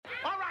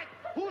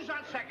Who's on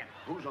second?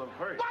 Who's on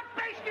first? What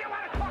base do you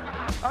want to talk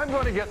about? I'm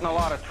going to get in a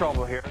lot of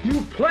trouble here. You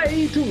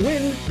play to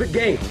win the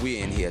game.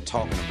 We're in here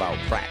talking about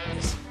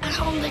practice. At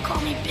home, they call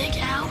me Big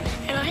Al,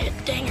 and I hit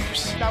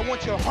dingers. I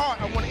want your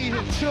heart. I want to eat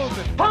his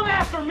children. Come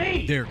after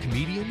me! They're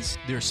comedians,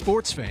 they're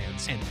sports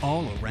fans, and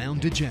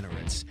all-around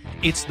degenerates.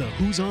 It's the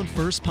Who's On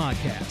First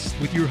podcast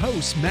with your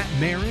hosts, Matt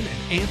Marin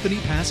and Anthony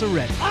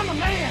Passaretti. I'm a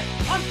man!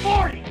 I'm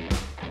 40!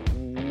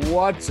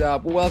 What's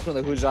up? Welcome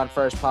to the Who's On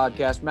First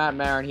podcast. Matt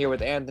Marin here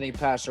with Anthony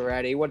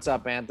Passaretti. What's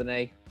up,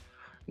 Anthony?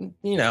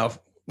 You know,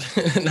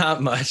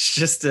 not much.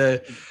 Just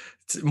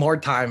more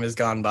time has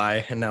gone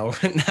by, and now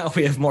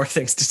we have more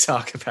things to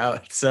talk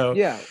about. So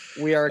yeah,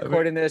 we are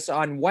recording this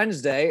on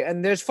Wednesday,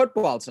 and there's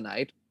football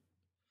tonight.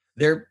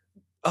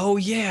 Oh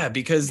yeah,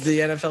 because the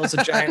NFL is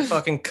a giant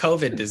fucking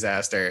COVID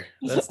disaster.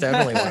 That's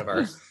definitely one of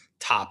our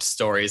top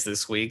stories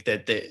this week.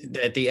 That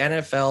the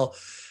NFL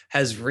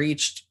has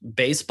reached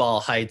baseball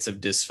heights of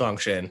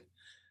dysfunction.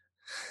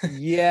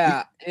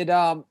 Yeah,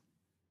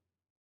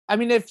 I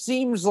mean, it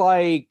seems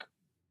like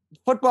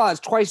football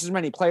has twice as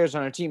many players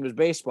on a team as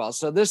baseball,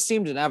 so this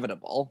seems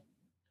inevitable.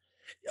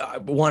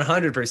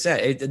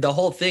 100%. The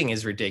whole thing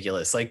is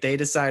ridiculous. Like, they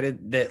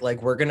decided that,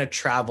 like, we're going to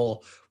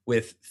travel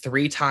with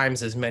 3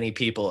 times as many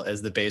people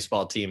as the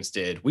baseball teams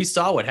did. We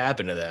saw what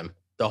happened to them.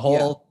 The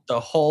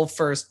whole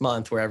first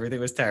month where everything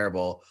was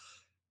terrible.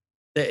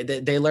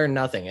 They learned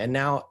nothing. And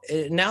now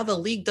the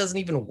league doesn't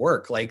even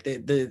work. Like,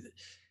 the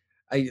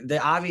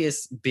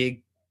obvious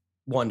big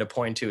one to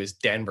point to is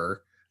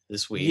Denver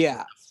this week.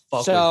 Yeah.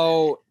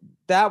 So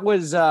that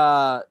was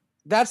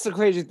that's the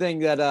crazy thing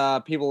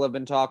that people have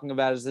been talking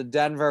about is the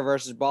Denver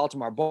versus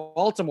Baltimore.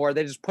 Baltimore,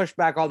 they just pushed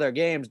back all their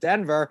games.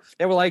 Denver,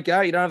 they were like,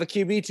 "Oh, you don't have a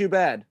QB, too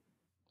bad."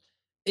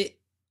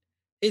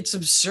 It's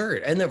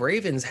absurd. And the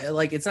Ravens,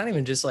 like, it's not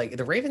even just like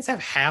the Ravens have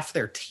half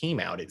their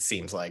team out. It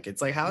seems like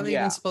it's like, how are they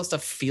even supposed to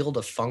field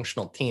a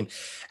functional team?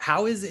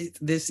 How is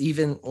this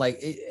even like?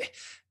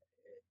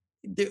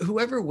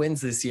 Whoever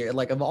wins this year,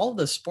 like, of all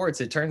the sports,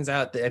 it turns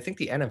out that I think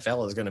the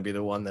NFL is going to be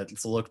the one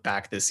that's looked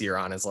back this year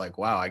on as like,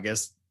 wow, I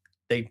guess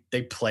they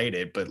played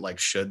it, but like,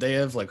 should they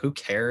have? Like, who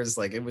cares?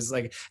 Like, it was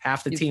like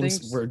half the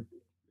teams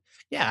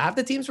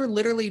were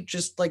literally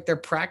just like their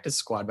practice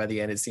squad by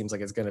the end. It seems like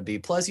it's going to be.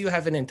 Plus, you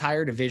have an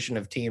entire division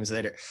of teams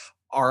that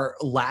are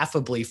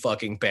laughably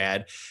fucking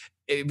bad,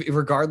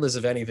 regardless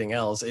of anything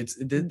else. It's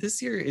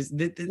this year is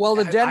the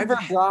Denver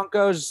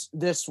Broncos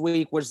this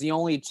week was the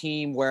only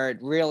team where it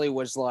really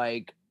was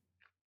like,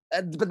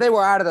 but they're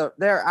out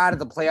of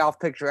the playoff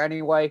picture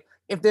anyway.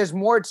 If there's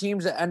more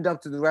teams that end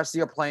up through the rest of the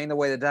year playing the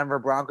way the Denver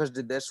Broncos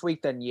did this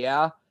week, then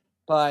yeah,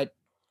 but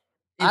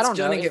I don't know. It's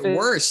going to get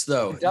worse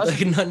though.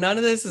 Like, none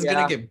of this is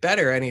going to get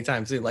better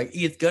anytime soon. Like,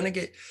 it's going to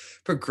get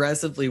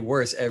progressively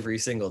worse every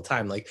single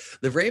time. Like,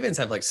 the Ravens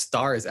have like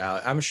stars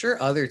out. I'm sure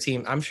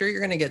you're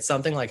going to get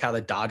something like how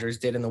the Dodgers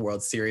did in the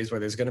World Series, where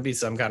there's going to be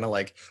some kind of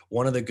like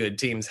one of the good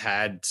teams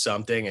had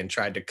something and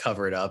tried to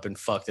cover it up and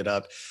fucked it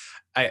up.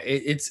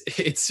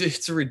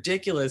 It's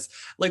ridiculous.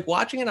 Like,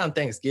 watching it on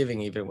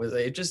Thanksgiving, even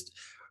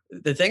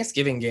the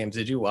Thanksgiving games.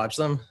 Did you watch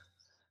them?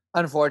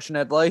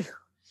 Unfortunately.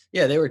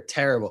 Yeah, they were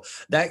terrible.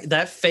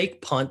 That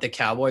fake punt the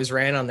Cowboys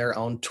ran on their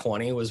own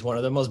 20 was one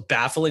of the most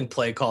baffling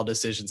play call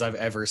decisions I've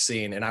ever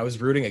seen. And I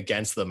was rooting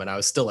against them, and I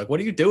was still like,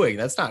 what are you doing?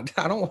 That's not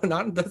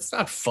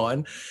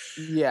fun.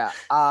 Yeah.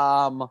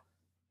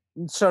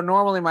 So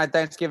normally my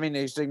Thanksgiving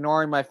is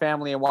ignoring my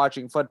family and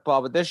watching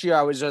football, but this year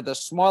I was the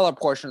smaller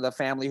portion of the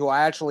family who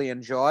I actually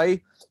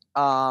enjoy.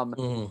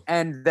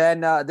 And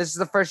then this is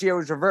the first year it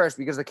was reversed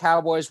because the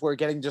Cowboys were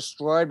getting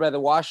destroyed by the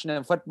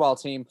Washington football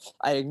team.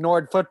 I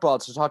ignored football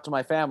to talk to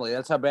my family.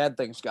 That's how bad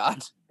things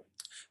got.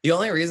 The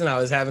only reason I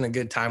was having a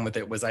good time with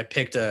it was I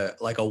picked a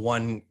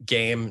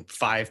 1-game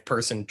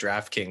 5-person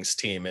DraftKings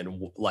team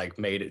and like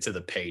made it to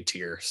the pay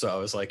tier. So I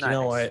was like, nice. You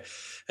know what?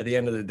 At the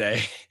end of the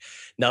day,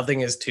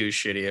 nothing is too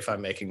shitty if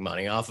I'm making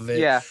money off of it.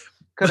 Yeah,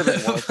 could have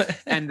been worse.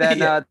 And then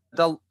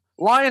the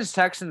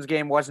Lions-Texans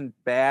game wasn't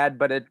bad,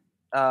 but it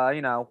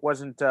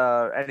wasn't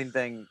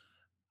anything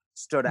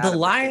stood out. The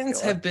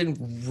Lions have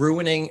been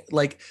ruining,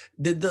 like,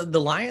 the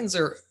Lions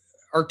are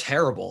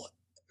terrible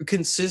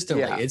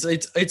consistently. Yeah.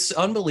 It's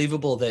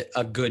unbelievable that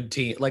a good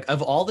team, like,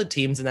 of all the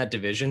teams in that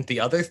division, the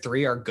other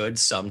 3 are good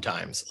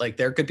sometimes. Like,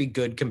 there could be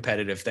good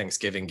competitive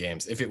Thanksgiving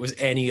games if it was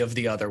any of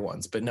the other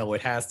ones, but no,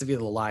 it has to be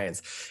the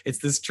Lions. It's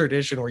this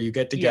tradition where you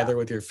get together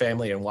with your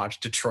family and watch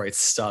Detroit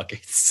suck.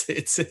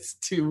 It's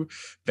too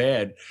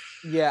bad.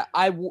 Yeah,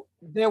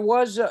 there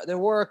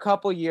were a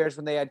couple years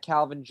when they had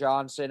Calvin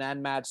Johnson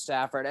and Matt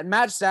Stafford, and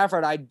Matt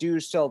Stafford I do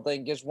still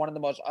think is one of the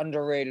most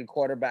underrated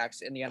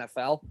quarterbacks in the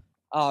NFL.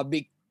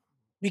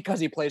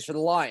 Because he plays for the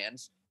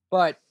Lions,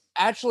 but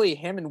actually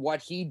him and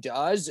what he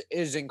does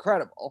is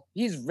incredible.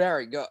 He's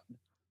very good.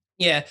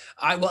 Yeah,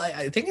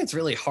 I think it's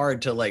really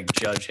hard to like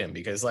judge him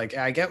because like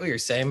I get what you're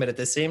saying, but at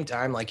the same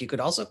time, like you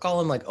could also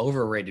call him like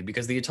overrated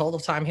because the total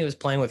time he was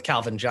playing with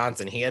Calvin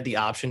Johnson, he had the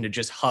option to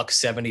just huck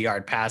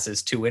 70-yard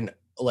passes to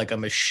a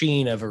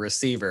machine of a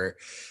receiver.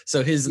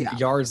 So his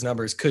yards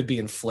numbers could be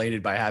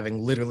inflated by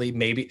having literally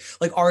maybe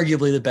like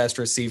arguably the best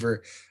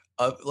receiver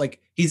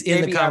like he's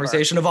in Maybe the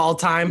conversation ever. of all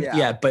time.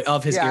 Yeah, but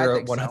of his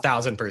era,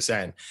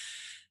 1000%.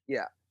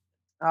 Yeah.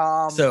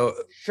 So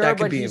sure, that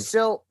could but be he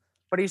still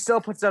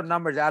puts up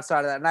numbers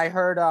outside of that. And I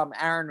heard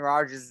Aaron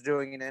Rodgers is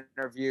doing an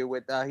interview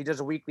with he does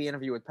a weekly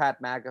interview with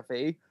Pat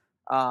McAfee,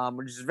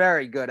 which is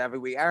very good every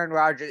week. Aaron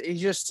Rodgers, he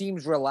just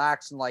seems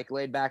relaxed and like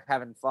laid back,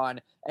 having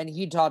fun. And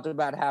he talked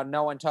about how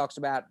no one talks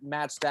about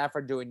Matt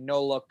Stafford doing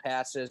no look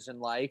passes and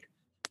like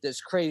this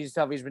crazy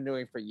stuff he's been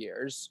doing for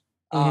years.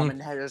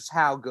 And just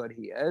how good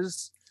he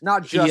is,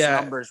 not just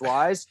numbers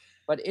wise,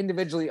 but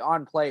individually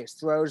on plays,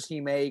 throws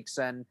he makes.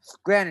 And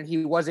granted,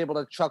 he was able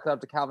to chuck it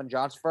up to Calvin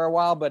Johnson for a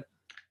while, but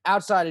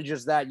outside of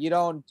just that,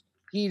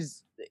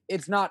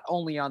 it's not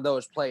only on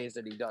those plays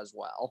that he does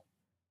well.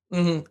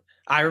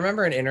 I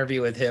remember an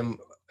interview with him.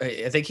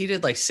 I think he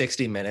did like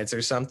 60 Minutes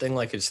or something,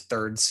 like his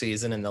third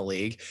season in the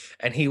league.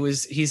 And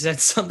he said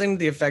something to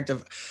the effect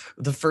of,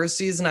 the first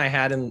season I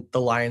had in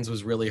the Lions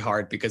was really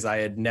hard because I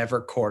had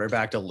never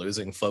quarterbacked a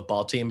losing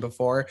football team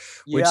before,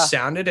 which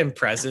sounded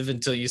impressive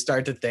until you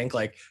start to think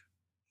like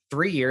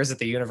 3 years at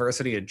the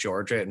University of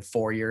Georgia and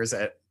 4 years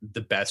at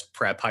the best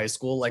prep high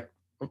school. Like,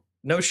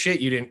 no shit,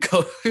 you didn't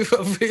go.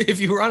 If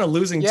you were on a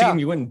losing team,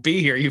 you wouldn't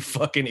be here, you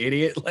fucking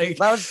idiot. Like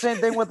that was the same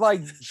thing with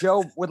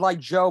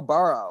Joe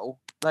Burrow.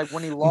 Like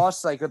when he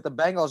lost like with the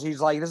Bengals, he's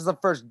like, this is the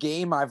first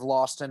game I've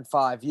lost in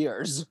 5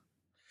 years.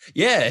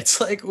 Yeah,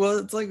 it's like,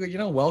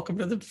 welcome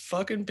to the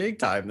fucking big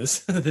time.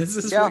 This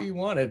is what you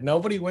wanted.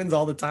 Nobody wins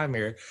all the time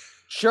here.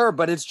 Sure,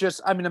 but it's just,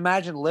 I mean,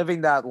 imagine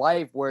living that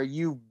life where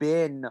you've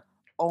been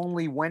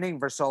only winning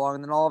for so long,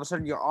 and then all of a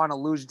sudden you're on a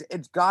losing.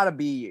 It's got to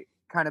be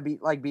kind of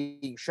like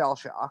being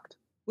shell-shocked.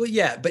 Well,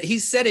 yeah, but he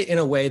said it in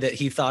a way that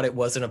he thought it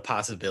wasn't a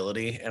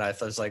possibility, and I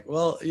was like,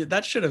 well,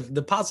 that should have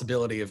the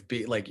possibility of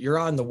being like, you're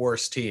on the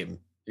worst team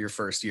your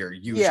first year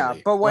usually. Yeah,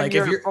 but when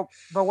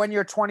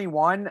you're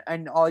 21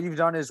 and all you've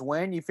done is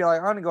win, you feel like,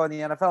 I'm gonna go in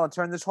the NFL and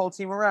turn this whole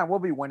team around. We'll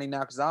be winning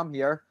now because I'm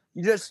here.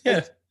 You just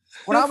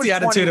when I was the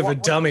attitude of a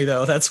dummy,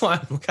 though. That's why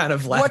I'm kind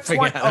of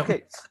laughing at him.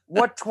 Okay,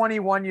 what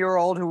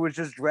 21-year-old who was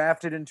just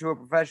drafted into a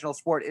professional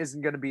sport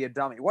isn't going to be a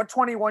dummy? What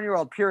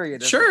 21-year-old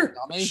period? Sure,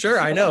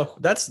 I know.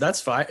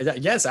 That's fine.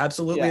 Yes,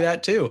 absolutely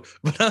that too.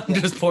 But I'm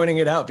just pointing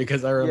it out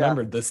because I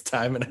remembered this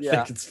time, and I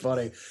think it's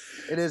funny.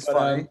 It is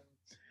funny.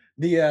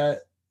 The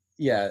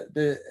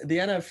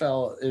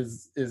NFL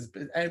is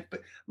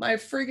my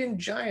friggin'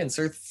 Giants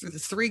are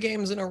 3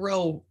 games in a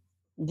row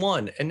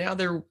won, and now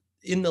they're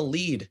in the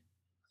lead.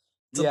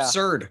 It's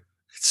absurd.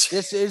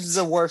 This is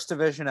the worst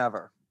division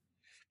ever.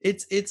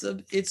 It's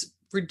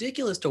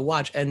ridiculous to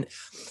watch, and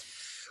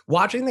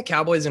watching the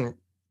Cowboys and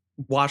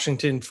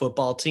Washington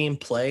football team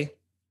play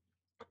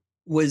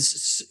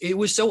was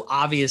so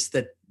obvious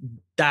that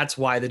that's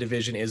why the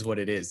division is what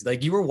it is.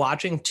 Like, you were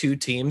watching 2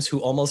 teams who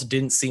almost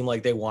didn't seem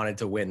like they wanted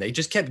to win. They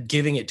just kept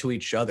giving it to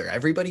each other.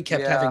 Everybody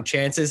kept having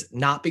chances,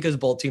 not because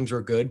both teams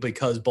were good,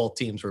 because both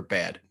teams were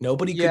bad.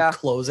 Nobody could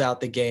close out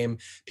the game.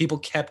 People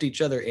kept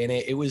each other in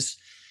it. It was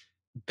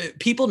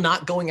people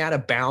not going out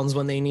of bounds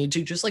when they need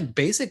to, just like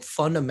basic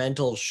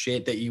fundamental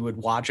shit that you would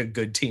watch a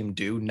good team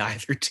do.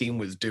 Neither team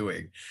was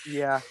doing.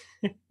 It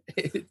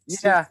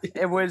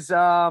was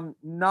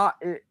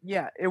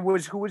it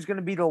was who was going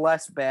to be the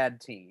less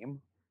bad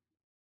team.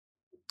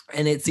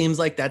 And it seems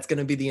like that's going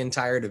to be the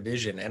entire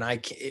division. And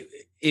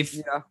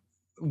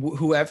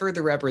whoever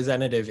the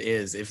representative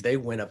is, if they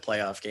win a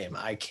playoff game,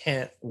 I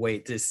can't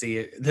wait to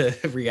see the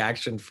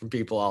reaction from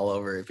people all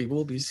over. People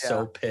will be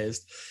so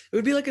pissed. It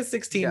would be like a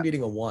 16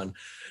 beating a 1.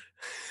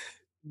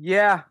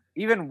 Yeah,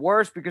 even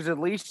worse, because at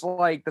least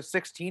like the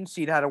 16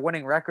 seed had a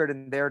winning record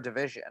in their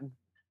division.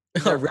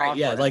 Oh, right.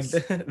 Yeah, like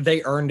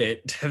they earned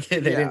it. They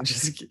didn't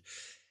just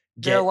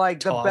they're like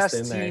the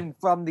best team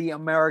from the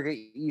America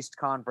East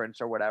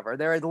Conference or whatever.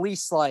 They're at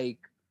least like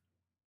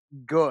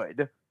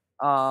good.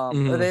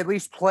 They at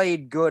least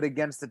played good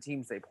against the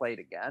teams they played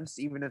against,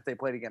 even if they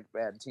played against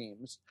bad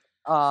teams.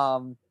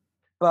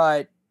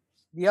 But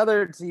the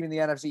other team in the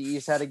NFC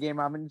East had a game.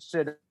 I'm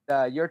interested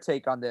your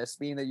take on this,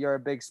 being that you're a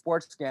big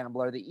sports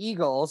gambler. The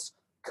Eagles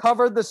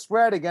covered the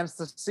spread against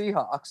the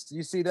Seahawks. Do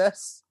you see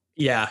this?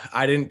 Yeah,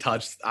 I didn't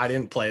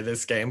play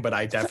this game, but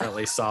I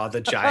definitely saw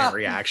the giant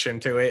reaction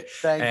to it.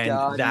 Thank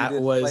God that you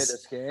didn't play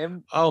this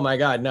game. Oh my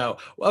God, no.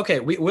 Okay,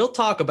 we'll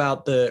talk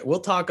about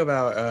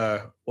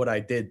what I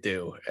did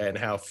do and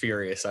how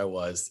furious I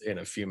was in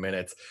a few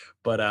minutes.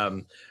 But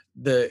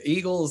the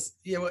Eagles,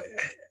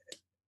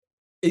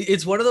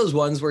 it's one of those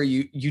ones where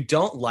you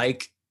don't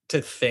like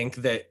to think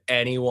that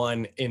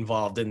anyone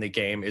involved in the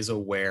game is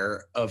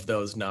aware of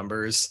those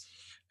numbers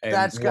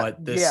and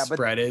what the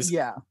spread is.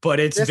 Yeah. But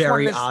it's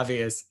very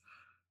obvious.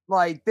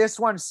 Like, this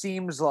one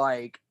seems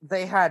like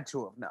they had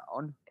to have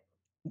known.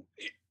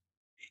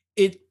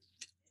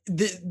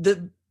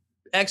 The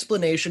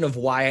explanation of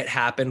why it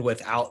happened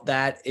without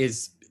that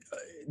is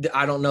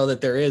I don't know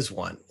that there is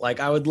one. Like,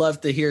 I would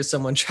love to hear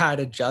someone try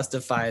to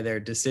justify their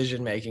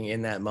decision making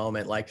in that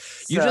moment. Like,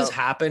 you just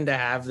happen to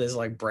have this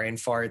like brain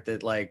fart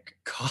that like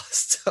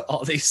cost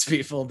all these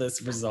people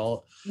this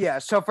result. Yeah.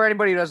 So for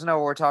anybody who doesn't know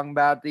what we're talking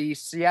about, the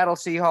Seattle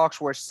Seahawks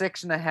were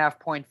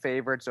 6.5-point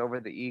favorites over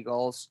the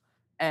Eagles,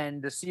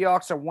 and the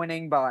Seahawks are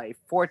winning by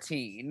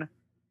 14.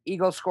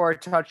 Eagles score a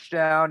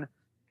touchdown.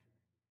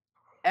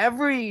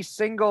 Every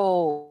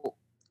single,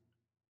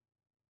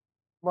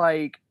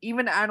 like,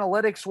 even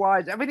analytics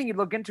wise, everything you'd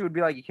look into would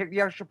be like, you kick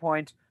the extra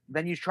point,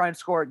 then you try and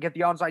score, get the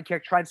onside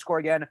kick, try and score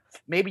again.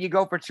 Maybe you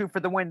go for 2 for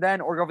the win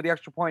then, or go for the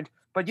extra point,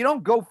 but you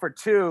don't go for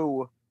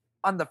 2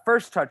 on the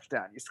first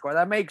touchdown you score.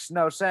 That makes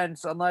no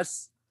sense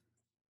unless,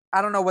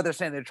 I don't know what they're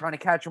saying. They're trying to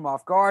catch them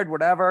off guard,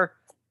 whatever.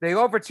 They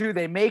go for 2,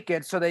 they make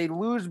it, so they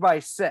lose by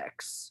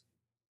 6.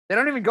 They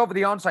don't even go for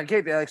the onside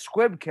kick. They like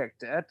squib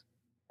kicked it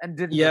and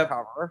didn't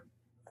recover.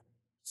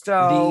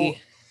 So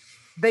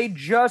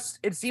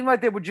it seemed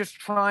like they were just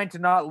trying to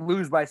not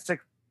lose by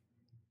 6.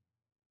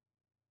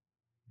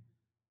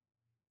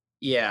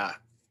 Yeah.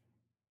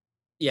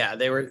 Yeah,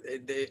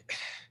 the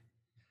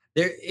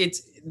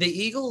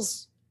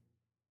Eagles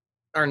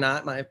are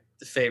not my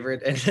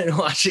favorite. And then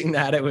watching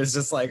that, it was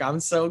just like, I'm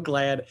so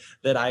glad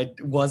that I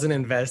wasn't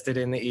invested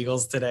in the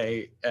Eagles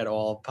today at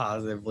all,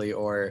 positively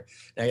or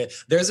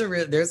negative.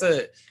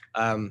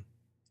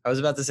 I was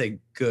about to say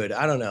good.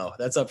 I don't know.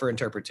 That's up for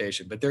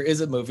interpretation. But there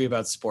is a movie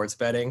about sports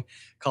betting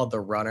called The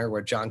Runner,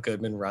 where John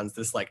Goodman runs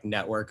this like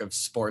network of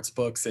sports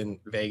books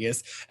in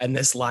Vegas. And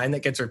this line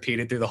that gets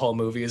repeated through the whole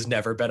movie is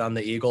never bet on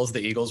the Eagles.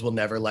 The Eagles will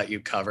never let you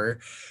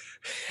cover.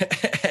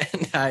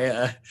 And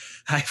I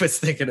was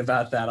thinking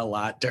about that a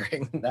lot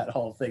during that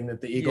whole thing, that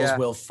the Eagles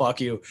will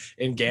fuck you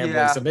in gambling.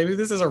 Yeah. So maybe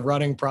this is a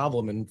running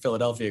problem in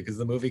Philadelphia because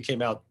the movie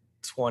came out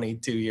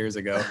 22 years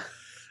ago.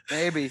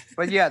 Maybe.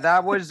 But yeah,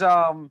 that was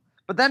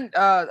but then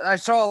I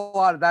saw a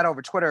lot of that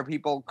over Twitter,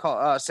 people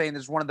saying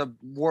this is one of the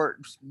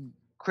worst,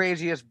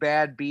 craziest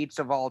bad beats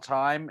of all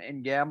time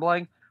in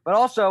gambling. But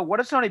also, what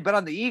if somebody bet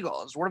on the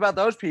Eagles? What about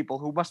those people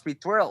who must be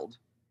thrilled?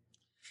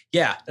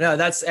 Yeah, no,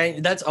 that's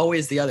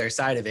always the other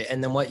side of it.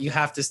 And then what you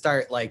have to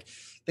start like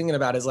thinking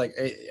about is like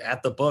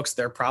at the books,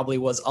 there probably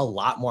was a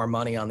lot more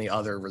money on the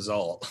other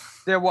result.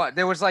 There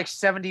was like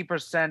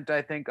 70%,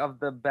 I think, of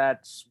the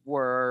bets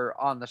were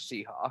on the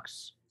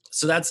Seahawks.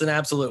 So that's an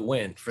absolute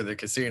win for the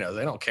casinos.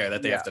 They don't care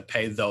that they have to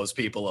pay those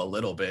people a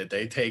little bit.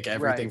 They take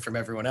everything from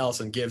everyone else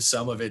and give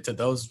some of it to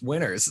those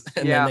winners,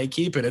 and then they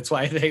keep it. It's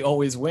why they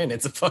always win.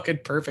 It's a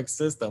fucking perfect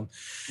system.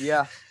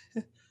 Yeah.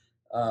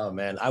 Oh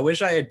man, I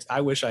wish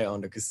I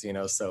owned a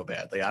casino so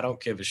badly. I don't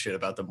give a shit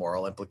about the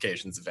moral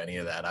implications of any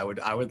of that. I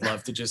would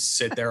love to just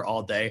sit there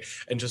all day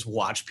and just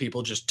watch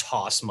people just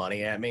toss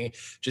money at me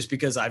just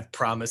because I've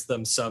promised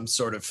them some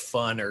sort of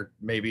fun or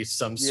maybe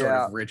some sort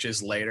of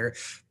riches later.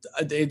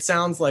 It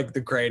sounds like the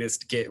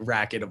greatest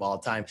racket of all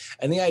time.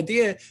 And the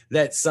idea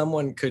that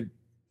someone could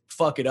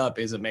fuck it up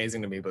is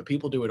amazing to me, but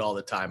people do it all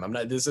the time.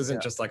 This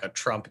isn't just like a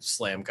Trump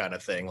slam kind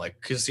of thing.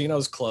 Like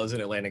casinos close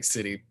in Atlantic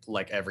City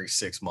like every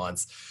 6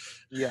 months.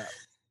 Yeah.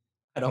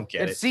 I don't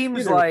get it. It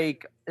seems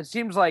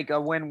like a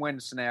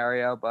win-win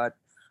scenario, but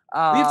you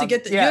have to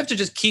get you have to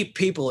just keep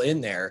people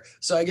in there.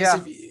 So I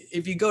guess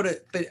if you go to,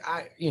 but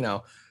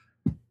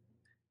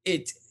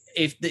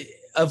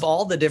of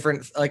all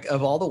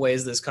the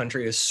ways this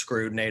country has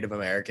screwed Native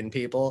American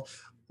people,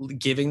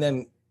 giving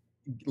them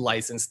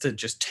license to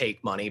just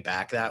take money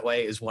back that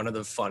way is one of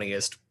the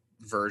funniest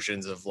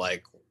versions of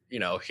like,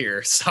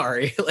 here,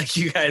 sorry, like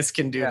you guys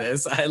can do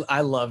this.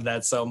 I love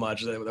that so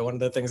much. One of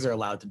the things they're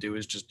allowed to do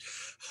is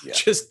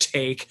just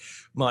take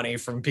money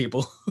from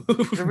people.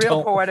 The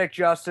real poetic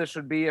justice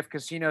would be if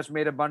casinos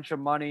made a bunch of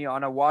money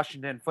on a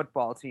Washington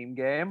football team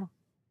game.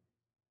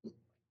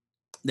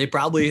 They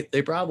probably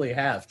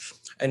have.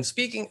 And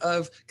speaking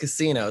of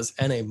casinos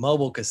and a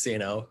mobile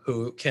casino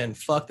who can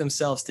fuck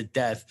themselves to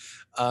death,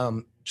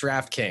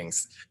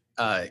 DraftKings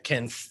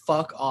can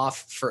fuck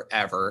off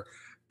forever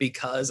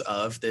because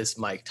of this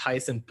Mike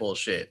Tyson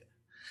bullshit.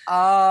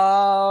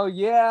 Oh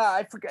yeah,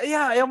 I forgot.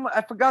 Yeah,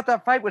 I forgot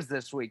that fight was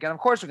this week, and of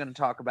course we're going to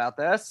talk about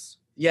this.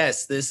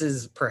 Yes, this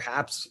is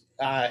perhaps,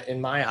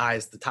 in my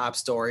eyes, the top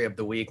story of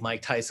the week.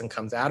 Mike Tyson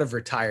comes out of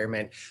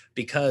retirement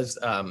because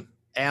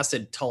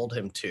acid told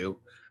him to.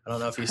 I don't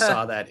know if you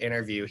saw that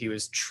interview. He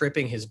was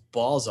tripping his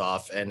balls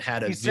off and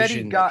had a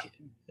vision.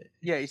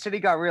 He said he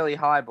got really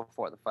high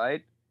before the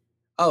fight.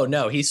 Oh,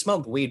 no, he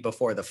smoked weed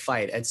before the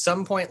fight. At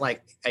some point,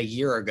 like a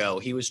year ago,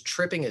 he was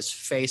tripping his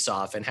face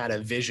off and had a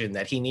vision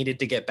that he needed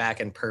to get back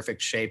in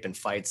perfect shape and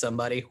fight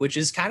somebody, which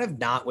is kind of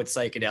not what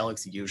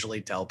psychedelics usually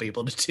tell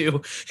people to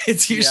do.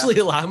 It's usually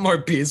a lot more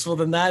peaceful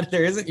than that.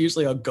 There isn't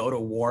usually a go to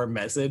war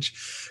message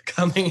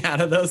coming out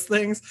of those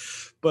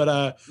things.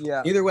 But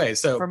either way,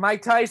 so for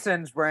Mike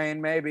Tyson's brain,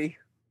 maybe.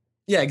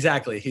 Yeah,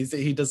 exactly.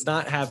 He does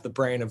not have the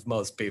brain of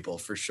most people,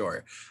 for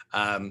sure.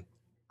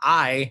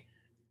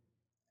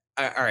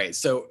 All right,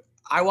 so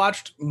I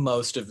watched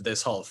most of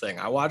this whole thing.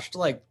 I watched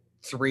like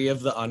 3 of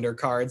the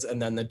undercards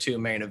and then the 2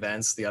 main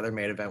events. The other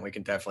main event we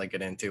can definitely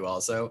get into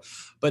also.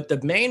 But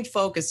the main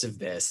focus of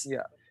this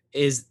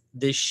is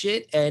the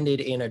shit ended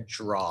in a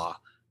draw,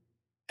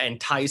 and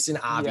Tyson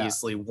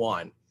obviously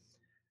won.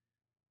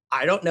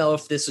 I don't know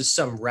if this is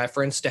some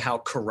reference to how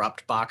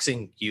corrupt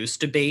boxing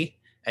used to be.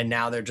 And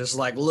now they're just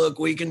like, look,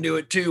 we can do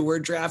it too.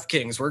 We're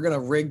DraftKings. We're going to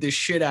rig the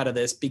shit out of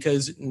this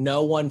because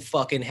no one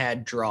fucking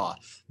had draw.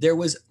 There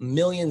was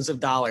millions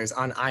of dollars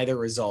on either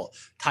result.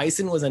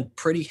 Tyson was a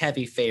pretty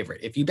heavy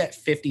favorite. If you bet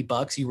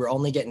 $50, you were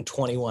only getting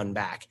 21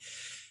 back.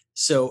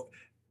 So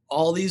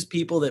all these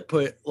people that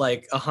put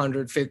like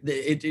 150,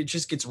 it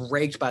just gets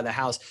raked by the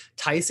house.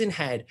 Tyson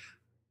had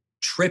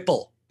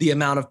triple the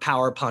amount of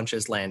power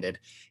punches landed.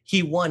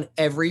 He won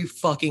every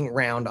fucking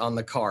round on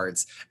the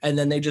cards, and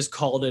then they just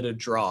called it a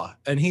draw.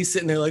 And he's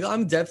sitting there like,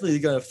 I'm definitely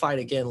going to fight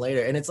again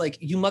later. And it's like,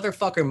 you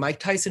motherfucker, Mike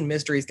Tyson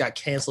Mysteries got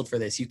canceled for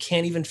this. You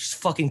can't even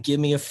fucking give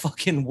me a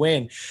fucking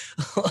win.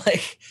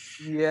 Like,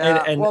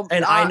 yeah.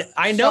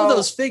 I know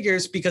those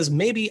figures because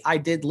maybe I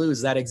did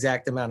lose that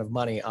exact amount of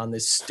money on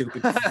this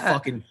stupid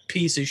fucking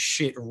piece of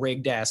shit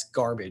rigged ass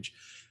garbage.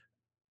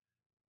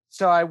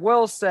 So I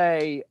will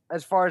say,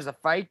 as far as the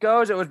fight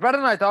goes, it was better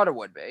than I thought it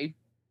would be.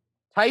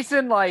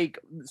 Tyson, like,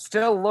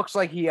 still looks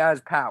like he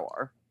has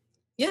power.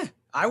 Yeah,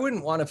 I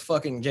wouldn't want to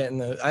fucking get in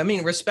the... I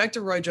mean, respect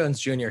to Roy Jones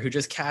Jr., who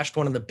just cashed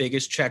one of the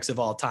biggest checks of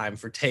all time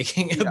for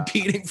taking a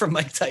beating from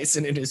Mike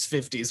Tyson in his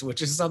 50s,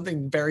 which is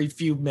something very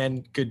few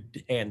men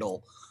could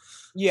handle.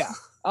 Yeah.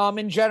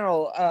 In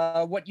general,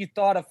 what you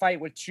thought a fight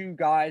with two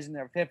guys in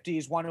their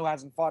 50s, one who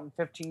hasn't fought in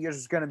 15 years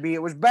was going to be,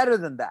 it was better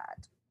than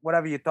that,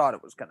 whatever you thought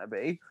it was going to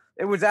be.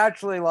 It was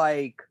actually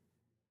like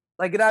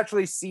it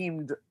actually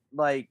seemed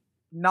like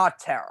not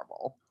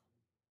terrible.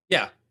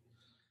 Yeah.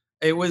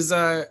 It was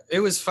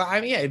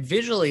fine. Yeah, it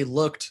visually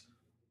looked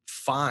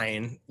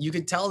fine. You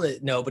could tell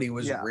that nobody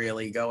was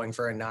really going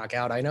for a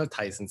knockout. I know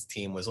Tyson's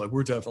team was like,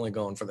 we're definitely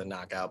going for the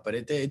knockout, but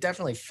it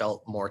definitely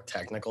felt more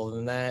technical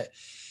than that.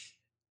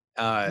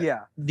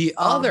 The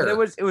other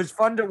it was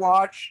fun to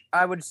watch.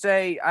 I would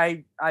say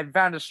I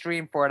found a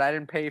stream for it. I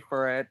didn't pay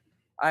for it.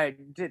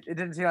 It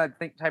didn't seem like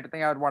the type of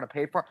thing I would want to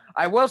pay for.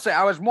 I will say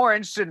I was more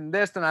interested in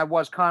this than I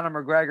was Conor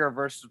McGregor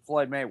versus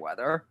Floyd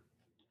Mayweather.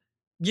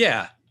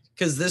 Yeah,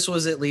 because this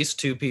was at least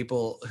two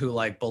people who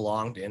like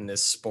belonged in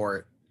this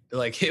sport.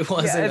 Like it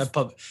wasn't a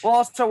pub. Well,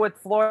 also with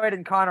Floyd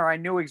and Conor, I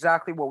knew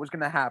exactly what was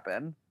going to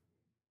happen,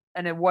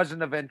 and it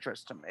wasn't of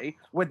interest to me.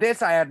 With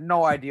this, I had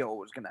no idea what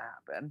was going to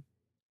happen.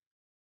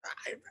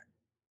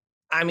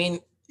 I mean,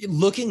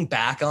 looking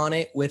back on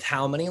it with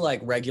how many like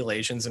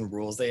regulations and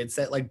rules they had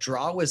set, like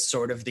draw was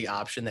sort of the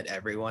option that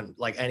everyone,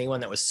 like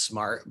anyone that was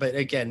smart. But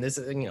again, this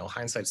is,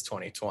 hindsight's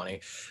 2020.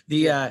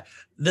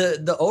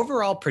 The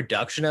overall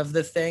production of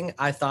the thing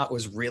I thought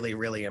was really,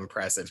 really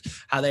impressive.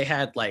 How they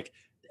had like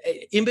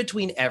in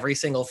between every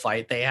single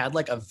fight, they had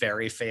like a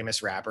very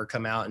famous rapper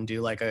come out and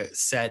do like a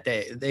set.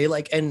 They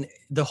like, and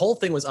the whole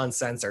thing was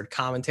uncensored,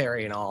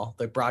 commentary and all.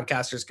 The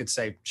broadcasters could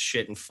say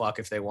shit and fuck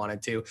if they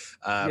wanted to.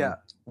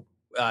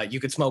 You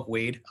could smoke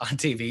weed on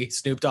TV.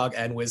 Snoop Dogg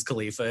and Wiz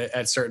Khalifa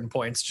at certain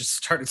points just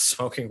started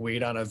smoking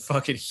weed on a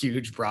fucking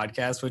huge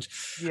broadcast, which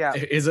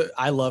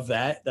I love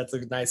that. That's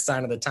a nice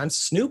sign of the time.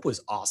 Snoop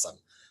was awesome.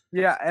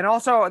 Yeah, and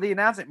also the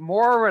announcement,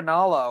 Mauro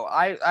Ranallo.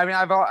 I mean,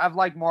 I've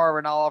liked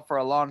Mauro Ranallo for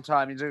a long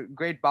time. He's a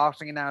great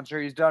boxing announcer.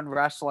 He's done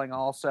wrestling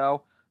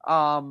also.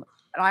 And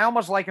I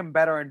almost like him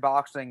better in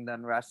boxing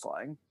than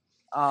wrestling.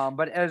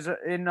 But as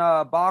in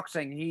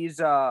boxing, he's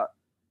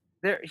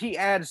he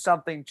adds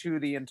something to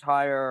the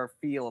entire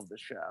feel of the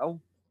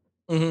show.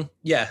 Mm-hmm.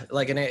 Yeah,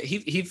 like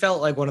he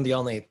felt like one of the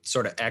only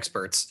sort of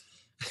experts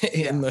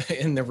in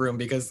the room,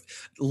 because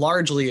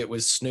largely it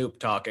was Snoop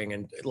talking.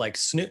 And like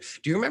Snoop,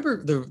 do you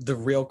remember the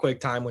real quick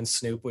time when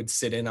Snoop would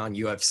sit in on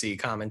UFC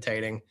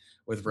commentating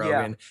with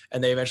Rogan,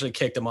 and they eventually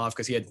kicked him off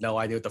because he had no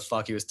idea what the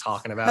fuck he was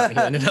talking about, and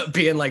he ended up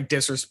being like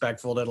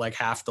disrespectful to like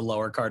half the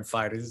lower card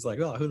fighters. He's like,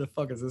 oh, who the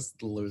fuck is this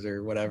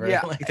loser, whatever.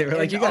 Like they were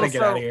like, you gotta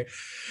get out of here.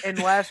 In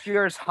last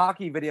year's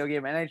hockey video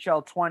game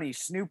NHL 20,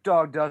 Snoop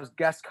Dogg does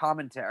guest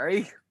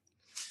commentary.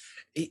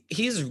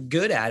 He's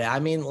good at it. I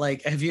mean,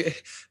 like, have you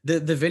the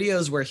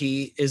videos where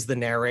he is the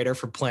narrator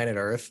for Planet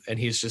Earth and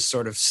he's just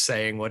sort of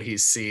saying what he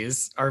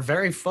sees are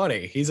very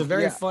funny. He's a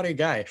very funny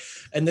guy.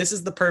 And this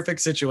is the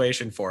perfect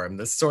situation for him.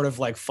 This sort of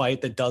like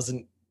fight that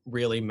doesn't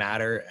really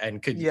matter and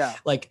could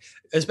like,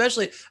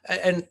 especially,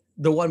 and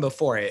the one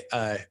before it,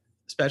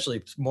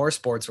 especially more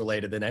sports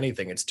related than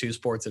anything. It's two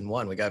sports in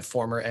one. We got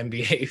former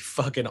NBA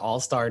fucking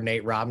all-star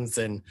Nate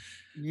Robinson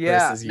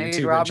versus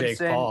YouTuber Jake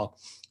Paul.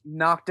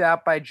 Knocked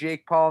out by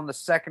Jake Paul in the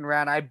second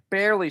round. I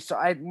barely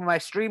saw. When my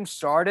stream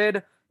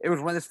started, it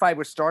was when this fight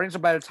was starting. So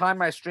by the time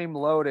my stream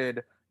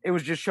loaded, it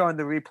was just showing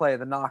the replay of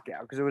the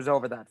knockout because it was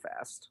over that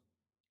fast.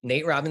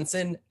 Nate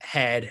Robinson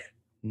had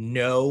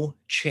no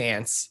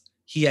chance.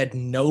 He had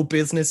no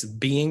business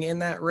being in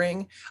that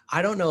ring.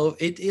 I don't know.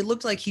 It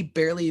looked like he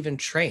barely even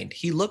trained.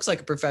 He looks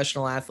like a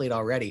professional athlete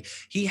already.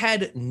 He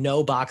had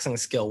no boxing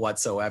skill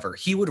whatsoever.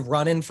 He would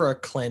run in for a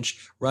clinch.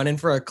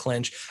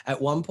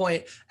 At one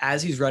point,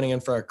 as he's running in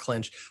for a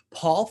clinch,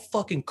 Paul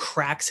fucking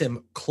cracks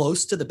him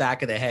close to the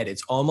back of the head.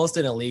 It's almost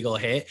an illegal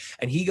hit,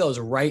 and he goes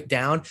right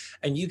down,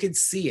 and you can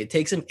see it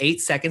takes him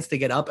 8 seconds to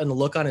get up, and the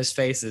look on his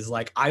face is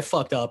like, I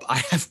fucked up. I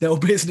have no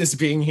business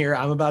being here.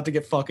 I'm about to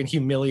get fucking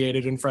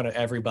humiliated in front of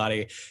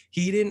everybody.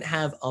 He didn't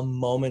have a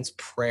moment's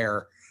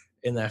prayer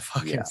in that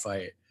fucking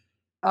fight.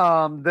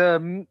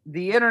 The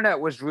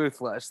internet was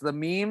ruthless. The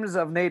memes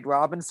of Nate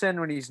Robinson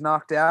when he's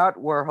knocked out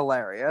were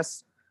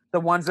hilarious. The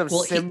ones of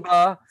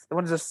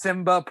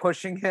Simba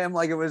pushing him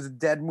like it was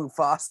dead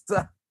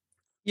Mufasa.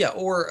 Yeah,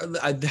 or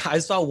I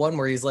saw one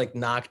where he's like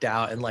knocked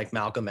out and like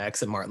Malcolm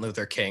X and Martin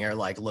Luther King are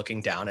like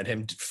looking down at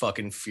him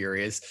fucking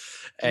furious.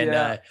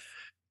 And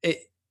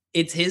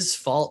it's his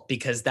fault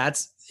because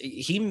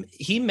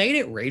he made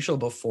it racial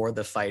before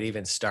the fight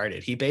even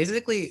started. He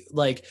basically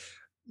like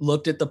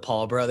looked at the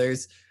Paul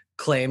brothers,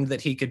 claimed that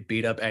he could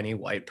beat up any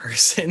white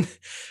person,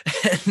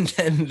 and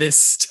then this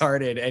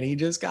started, and he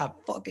just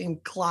got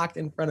fucking clocked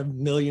in front of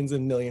millions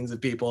and millions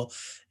of people.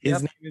 His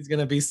name is going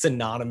to be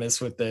synonymous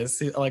with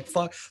this. Like,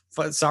 fuck,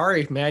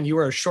 sorry, man, you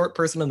were a short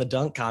person in the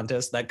dunk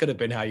contest. That could have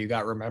been how you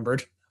got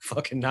remembered.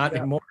 Fucking not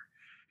anymore.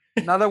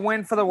 Another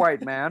win for the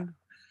white man.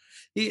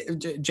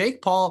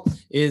 Jake Paul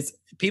is,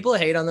 people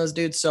hate on those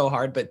dudes so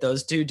hard, but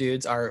those two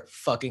dudes are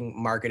fucking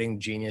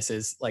marketing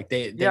geniuses. Like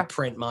they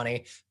print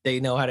money. They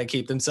know how to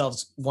keep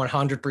themselves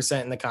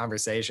 100% in the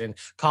conversation.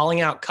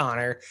 Calling out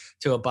Conor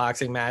to a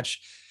boxing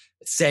match,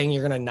 saying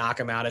you're going to knock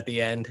him out at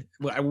the end.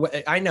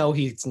 I know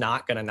he's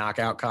not going to knock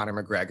out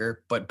Conor McGregor,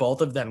 but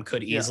both of them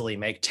could easily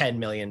make $10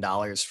 million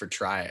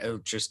for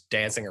just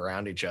dancing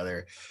around each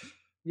other.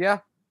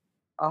 Yeah.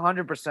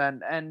 100%.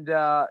 And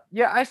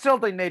I still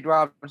think Nate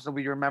Robinson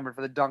will be remembered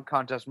for the dunk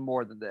contest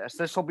more than this.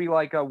 This will be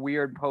like a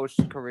weird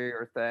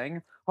post-career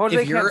thing.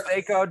 Jose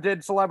Canseco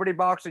did celebrity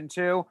boxing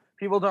too.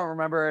 People don't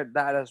remember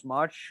that as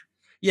much.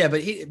 Yeah,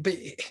 but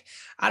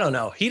I don't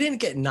know. He didn't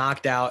get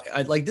knocked out.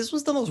 Like this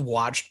was the most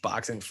watched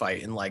boxing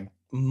fight in like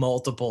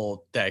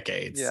multiple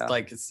decades. Yeah.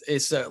 Like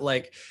it's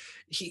like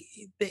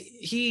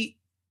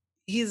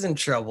he's in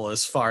trouble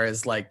as far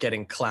as like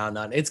getting clowned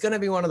on. It's going to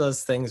be one of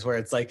those things where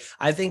it's like,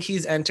 I think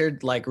he's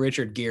entered like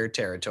Richard Gere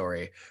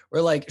territory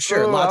where like,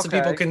 sure, lots of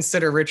people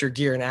consider Richard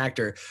Gere an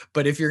actor,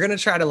 but if you're going to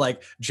try to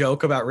like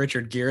joke about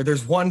Richard Gere,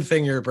 there's one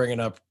thing you're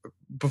bringing up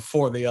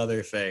before the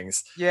other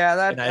things.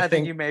 Yeah, I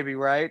think you may be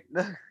right.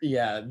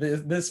 Yeah,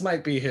 this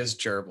might be his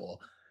gerbil.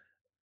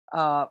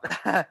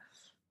 But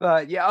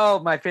yeah,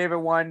 my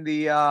favorite one,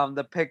 the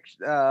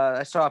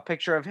I saw a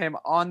picture of him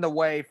on the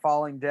way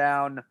falling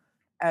down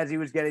as he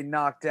was getting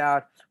knocked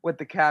out with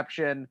the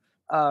caption,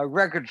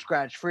 record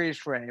scratch freeze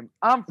frame.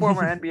 I'm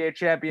former NBA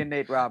champion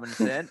Nate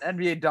Robinson,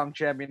 NBA dunk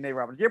champion Nate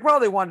Robinson. You're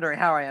probably wondering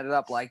how I ended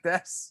up like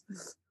this.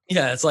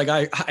 Yeah, it's like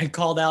I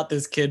called out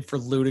this kid for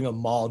looting a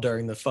mall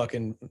during the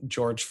fucking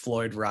George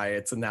Floyd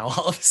riots, and now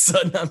all of a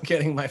sudden I'm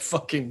getting my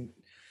fucking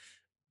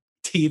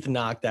teeth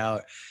knocked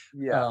out.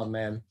 Yeah. Oh,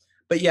 man.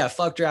 But yeah,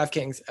 fuck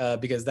DraftKings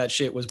because that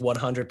shit was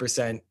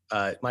 100%.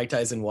 Mike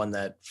Tyson won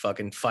that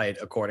fucking fight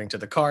according to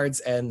the cards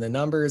and the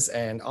numbers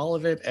and all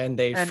of it, and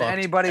they fucked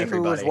everybody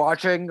who was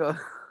watching.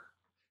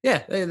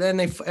 Yeah,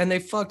 they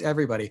fucked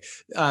everybody.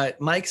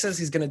 Mike says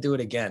he's gonna do it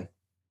again.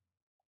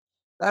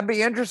 That'd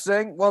be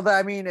interesting. Well,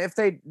 I mean, if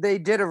they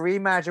did a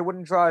rematch, it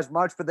wouldn't draw as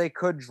much, but they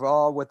could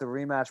draw with the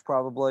rematch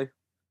probably.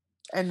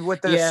 And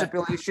with the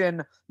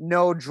stipulation,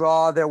 no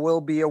draw, there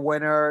will be a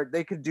winner.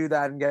 They could do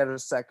that and get a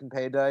second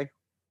payday.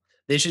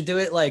 They should do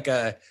it like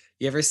you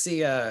ever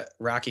see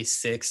Rocky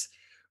 6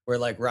 where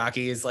like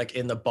Rocky is like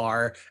in the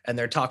bar and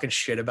they're talking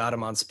shit about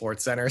him on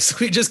SportsCenter. So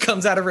he just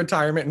comes out of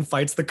retirement and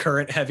fights the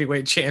current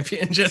heavyweight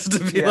champion just to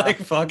be like,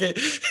 fuck it.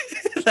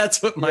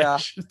 That's what Mike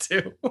should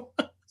do.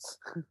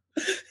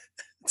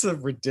 It's a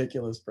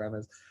ridiculous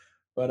premise.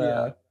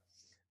 But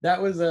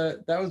that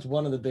was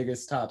one of the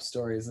biggest top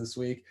stories this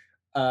week.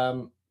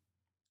 College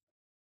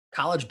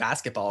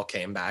basketball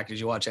came back. Did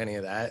you watch any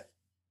of that?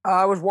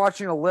 I was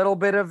watching a little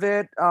bit of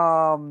it.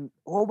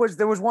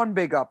 There was one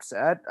big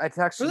upset. I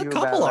texted you. There was a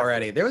couple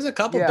already. There was a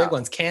couple big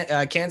ones.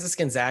 Kansas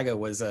Gonzaga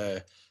was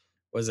a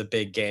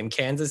big game.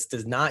 Kansas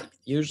does not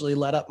usually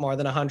let up more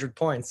than 100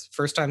 points.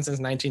 First time since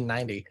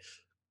 1990.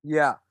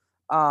 Yeah.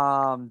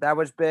 That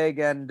was big.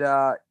 And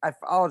I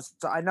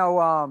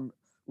know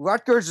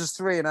Rutgers is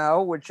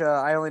 3-0, which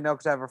I only know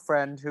because I have a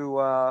friend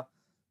who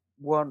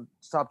won't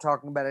stop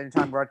talking about it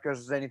anytime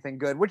Rutgers is anything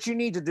good, which you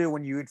need to do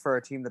when you root for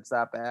a team that's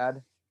that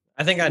bad.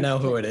 I think I know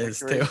who it is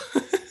too.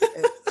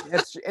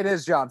 It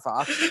is John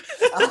Fox.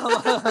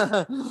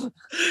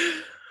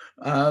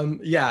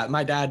 Yeah,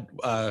 my dad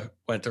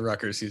went to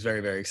Rutgers. He's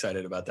very, very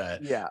excited about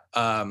that. Yeah.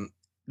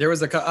 There was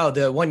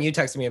the one you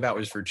texted me about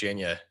was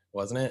Virginia,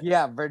 wasn't it?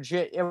 Yeah,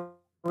 Virginia. It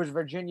was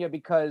Virginia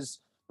because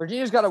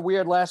Virginia's got a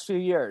weird last few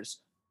years.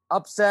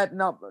 Upset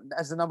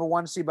as the number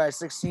 1 seed by a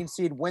 16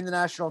 seed, win the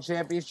national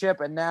championship,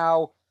 and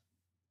now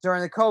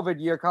during the COVID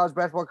year, college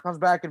basketball comes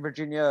back and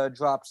Virginia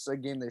drops a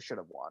game they should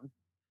have won.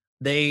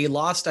 They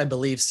lost, I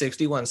believe,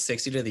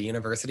 61-60 to the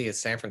University of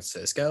San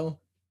Francisco.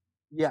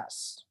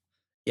 Yes.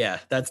 Yeah,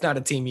 that's not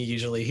a team you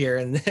usually hear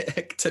and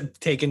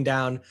taking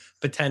down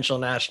potential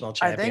national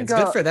champions.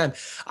 Good for them.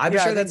 I'm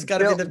sure that's got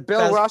to be the Bill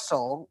best.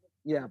 Russell.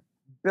 Yeah.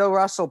 Bill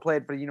Russell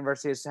played for the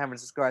University of San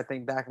Francisco, I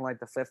think, back in like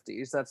the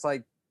 50s. That's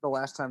like the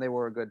last time they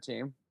were a good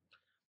team.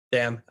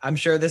 Damn. I'm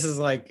sure this is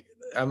like,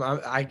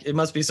 it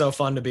must be so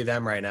fun to be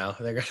them right now.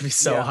 They're going to be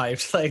so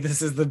hyped. Like,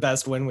 this is the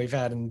best win we've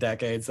had in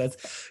decades.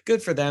 That's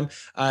good for them.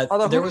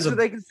 Although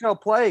they can still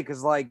play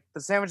because like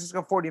the San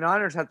Francisco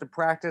 49ers have to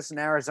practice in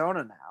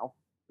Arizona now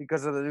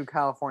because of the new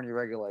California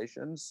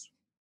regulations.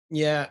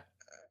 Yeah.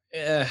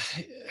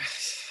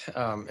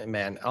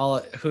 Man,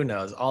 who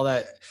knows? All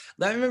that.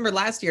 I remember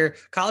last year,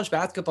 college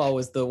basketball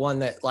was the one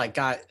that like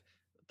got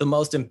the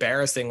most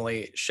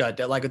embarrassingly shut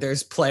down. Like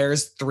there's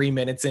players 3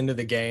 minutes into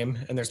the game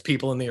and there's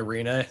people in the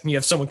arena and you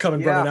have someone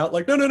coming running out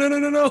like, no,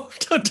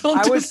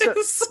 don't do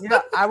this.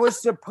 I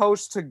was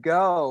supposed to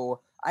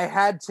go. I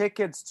had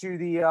tickets to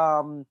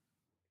the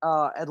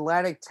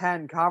Atlantic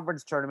 10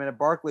 conference tournament at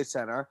Barclays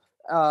Center.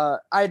 I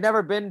had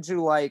never been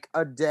to like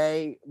a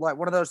day, like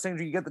one of those things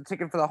where you get the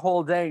ticket for the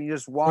whole day and you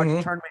just watch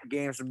tournament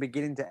games from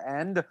beginning to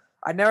end.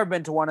 I'd never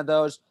been to one of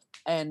those.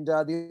 And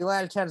the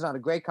Atlantic 10 is not a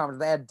great conference.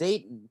 They had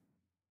Dayton,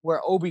 where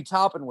Obi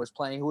Toppin was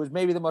playing, who was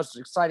maybe the most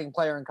exciting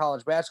player in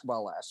college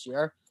basketball last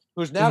year,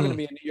 who's now going to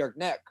be a New York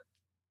Knick.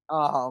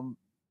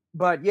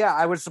 But yeah,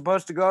 I was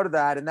supposed to go to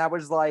that, and that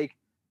was like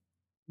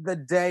the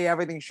day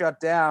everything shut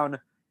down.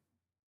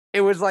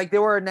 It was like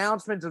there were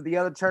announcements of the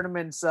other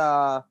tournaments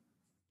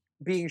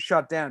being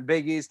shut down.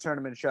 Big East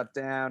tournament shut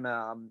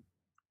down,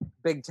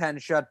 Big Ten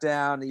shut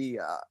down, the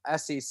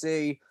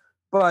SEC.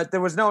 But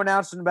there was no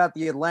announcement about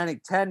the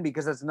Atlantic 10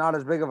 because it's not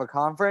as big of a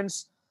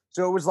conference.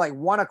 So it was like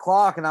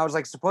 1:00 and I was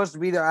like supposed to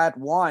be there at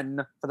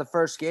 1 for the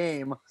first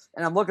game.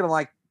 And I'm looking, I'm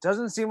like,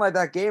 doesn't seem like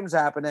that game's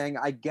happening.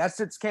 I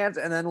guess it's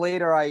canceled. And then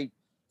later I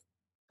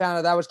found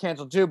out that was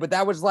canceled too. But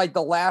that was like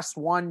the last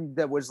one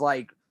that was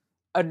like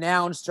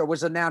announced or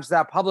was announced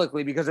that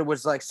publicly because it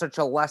was like such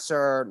a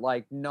lesser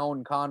like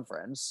known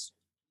conference.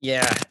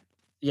 Yeah.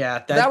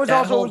 That was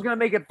also what was going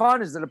to make it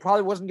fun is that it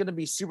probably wasn't going to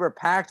be super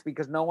packed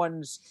because no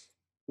one's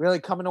really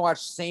coming to watch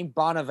St.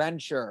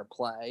 Bonaventure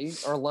play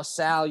or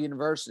LaSalle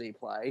University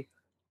play.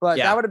 But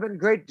that would have been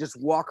great. Just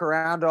walk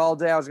around all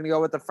day. I was going to go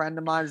with a friend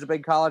of mine who's a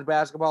big college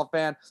basketball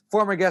fan.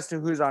 Former guest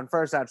who's on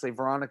first, actually,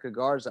 Veronica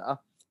Garza.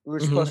 We were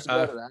supposed to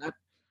go to that.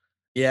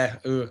 Yeah.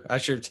 Ooh, I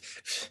should.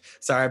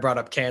 Sorry, I brought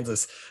up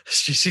Kansas.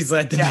 She's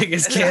like the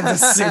biggest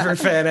Kansas super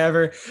fan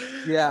ever.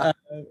 Yeah.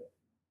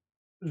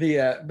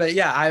 But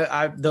yeah,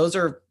 I those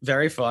are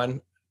very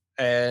fun.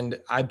 And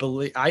I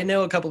believe I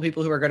know a couple of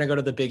people who are going to go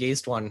to the Big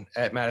East one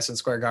at Madison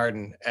Square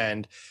Garden,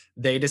 and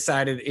they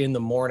decided in the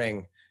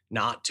morning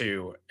not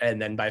to,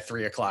 and then by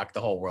 3:00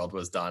 the whole world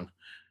was done.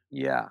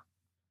 Yeah.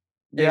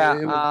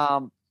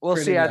 We'll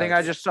see. Nuts. I think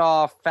I just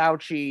saw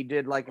Fauci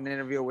did like an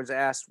interview, was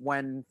asked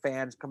when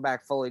fans come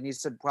back fully, and he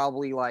said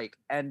probably like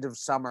end of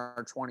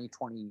summer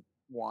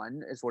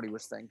 2021 is what he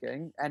was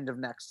thinking. End of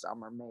next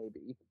summer,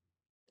 maybe.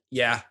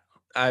 Yeah.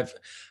 I've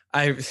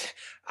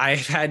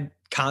had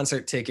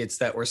concert tickets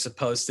that were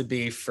supposed to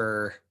be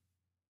for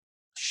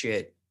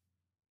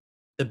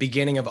the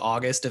beginning of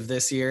August of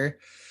this year,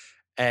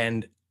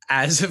 and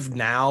as of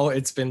now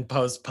it's been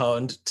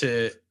postponed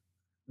to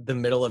the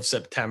middle of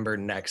September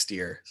next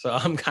year. So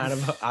I'm kind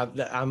of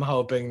I'm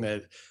hoping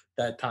that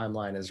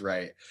timeline is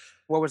right.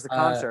 What was the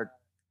concert?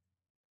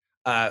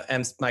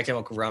 My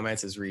Chemical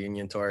Romance's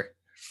reunion tour.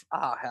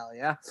 Oh hell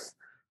yeah.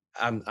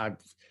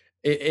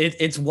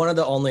 It's one of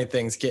the only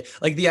things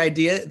like the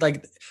idea,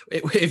 like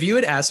if you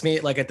had asked me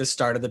like at the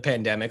start of the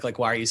pandemic, like,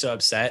 why are you so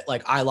upset?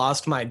 Like I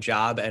lost my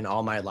job and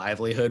all my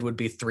livelihood would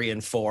be 3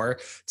 and 4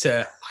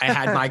 to I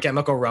had My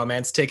Chemical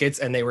Romance tickets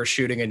and they were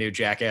shooting a new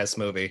Jackass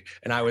movie.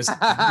 And I was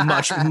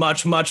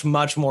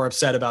much more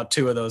upset about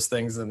 2 of those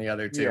things than the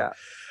other 2. Yeah.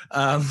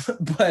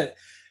 But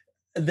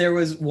there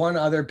was one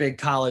other big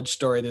college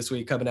story this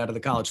week coming out of the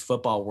college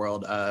football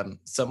world.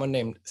 Someone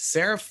named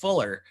Sarah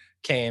Fuller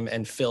came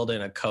and filled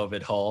in a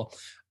COVID hole.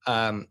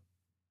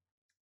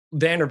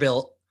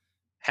 Vanderbilt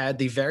had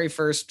the very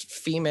first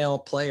female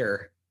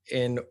player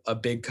in a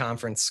big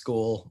conference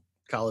school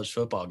college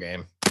football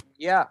game.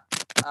 Yeah.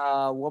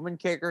 Woman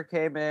kicker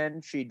came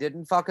in. She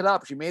didn't fuck it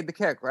up. She made the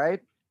kick, right?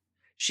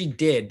 She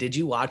did. Did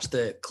you watch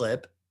the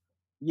clip?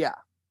 Yeah.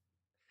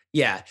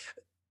 Yeah.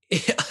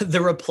 The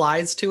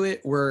replies to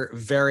it were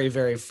very,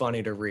 very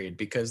funny to read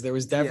because there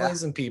was definitely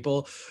some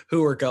people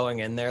who were going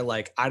in there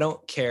like, I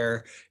don't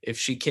care if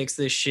she kicks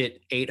this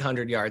shit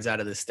 800 yards out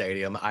of the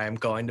stadium. I am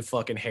going to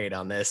fucking hate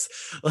on this.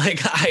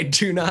 Like, I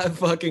do not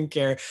fucking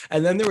care.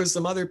 And then there was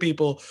some other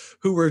people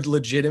who were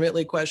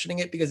legitimately questioning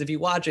it because if you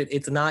watch it,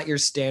 it's not your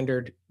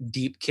standard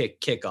deep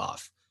kick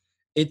kickoff.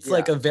 It's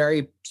like a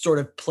very sort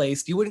of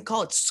placed, you wouldn't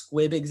call it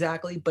squib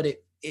exactly, but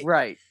it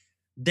right.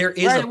 There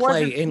is a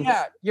play in.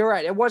 Yeah, you're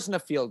right. It wasn't a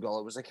field goal.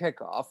 It was a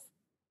kickoff.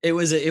 It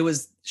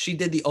was. She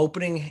did the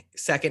opening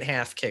second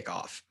half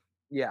kickoff.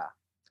 Yeah.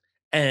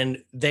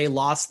 and they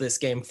lost this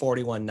game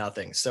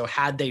 41-0. So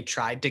had they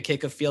tried to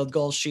kick a field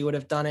goal, she would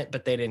have done it,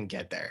 but they didn't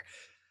get there.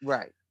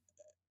 Right.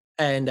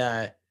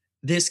 And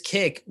this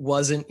kick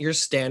wasn't your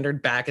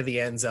standard back of the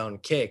end zone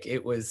kick.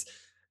 It was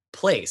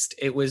placed.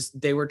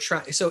 They were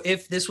trying. So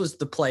if this was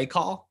the play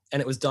call and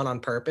it was done on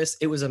purpose,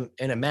 it was an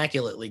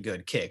immaculately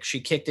good kick.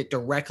 She kicked it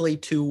directly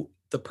to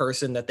the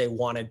person that they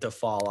wanted to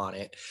fall on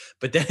it.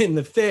 But then in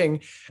the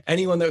thing,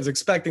 anyone that was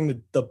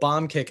expecting the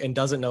bomb kick and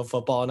doesn't know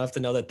football enough to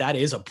know that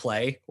is a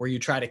play where you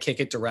try to kick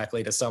it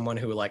directly to someone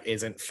who like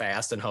isn't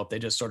fast and hope they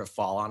just sort of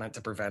fall on it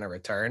to prevent a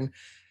return.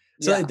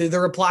 So the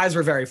replies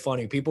were very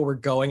funny. People were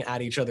going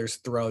at each other's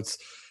throats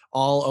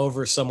all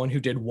over someone who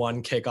did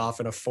one kickoff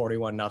in a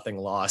 41-0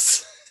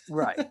 loss.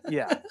 Right.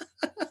 Yeah.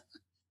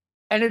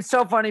 And it's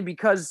so funny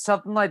because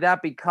something like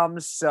that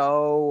becomes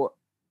so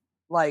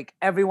like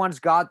everyone's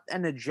got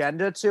an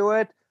agenda to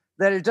it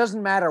that it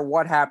doesn't matter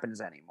what happens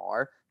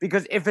anymore.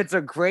 Because if it's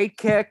a great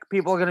kick,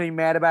 people are going to be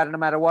mad about it no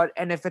matter what.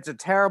 And if it's a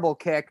terrible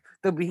kick,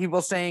 there'll be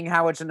people saying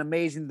how it's an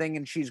amazing thing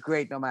and she's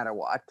great no matter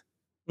what.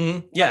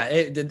 Mm-hmm.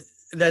 Yeah.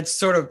 That's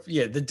sort of,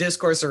 the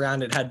discourse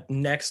around it had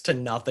next to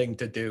nothing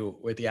to do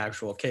with the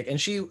actual kick. And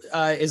she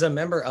is a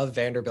member of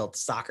Vanderbilt's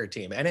soccer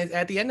team. And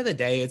at the end of the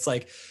day, it's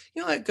like,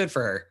 you know what, good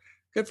for her.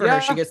 Good for her.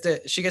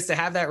 She gets to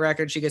have that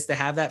record. She gets to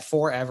have that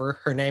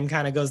forever. Her name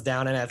kind of goes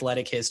down in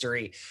athletic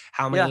history.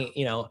 How many,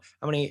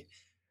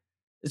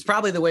 it's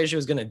probably the way she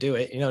was going to do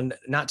it,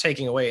 not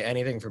taking away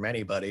anything from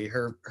anybody.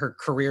 Her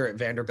career at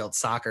Vanderbilt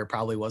soccer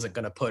probably wasn't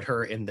going to put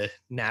her in the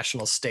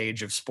national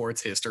stage of sports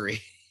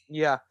history.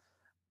 Yeah.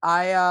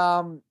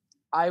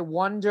 I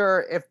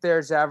wonder if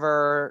there's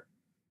ever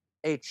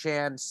a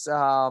chance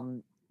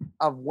of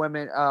a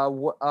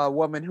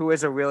woman who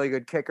is a really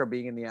good kicker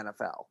being in the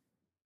NFL.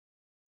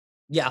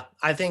 Yeah,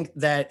 I think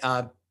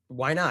that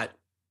why not?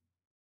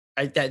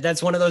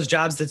 That's one of those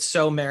jobs that's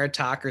so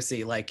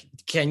meritocracy. Like,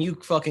 can you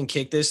fucking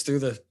kick this through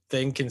the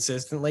thing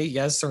consistently?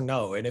 Yes or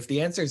no? And if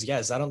the answer is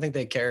yes, I don't think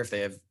they care if they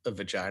have a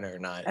vagina or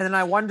not. And then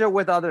I wonder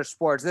with other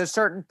sports, there's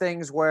certain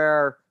things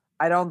where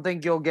I don't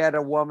think you'll get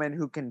a woman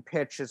who can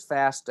pitch as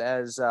fast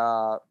as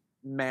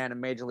man in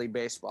Major League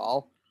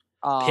Baseball.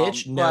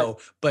 Pitch? No.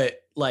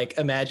 But like,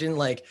 imagine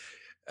I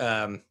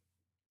could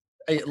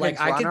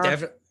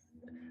definitely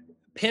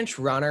pinch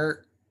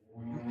runner,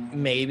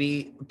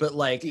 maybe, but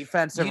like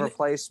defensive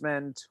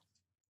replacement.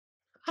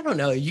 I don't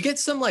know. You get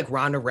some like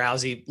Ronda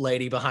Rousey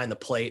lady behind the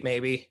plate,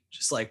 maybe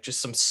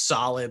just some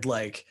solid,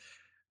 like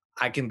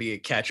I can be a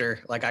catcher.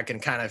 Like I can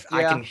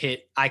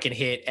I can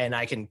hit and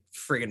I can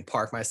friggin'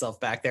 park myself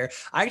back there.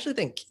 I actually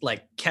think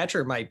like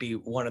catcher might be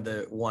one of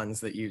the ones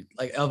that you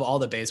like of all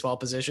the baseball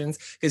positions.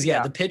 Cause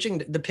the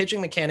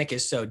pitching mechanic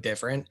is so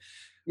different.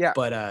 Yeah.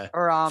 But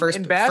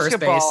in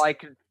basketball,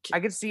 I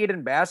could see it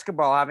in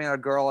basketball having a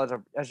girl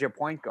as your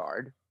point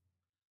guard.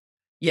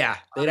 Yeah,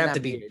 they'd have to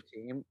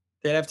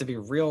be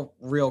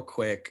real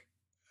quick.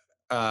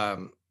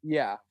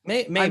 Yeah.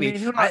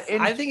 Maybe.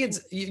 I think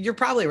you're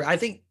probably right. I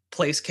think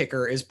place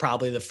kicker is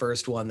probably the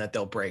first one that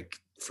they'll break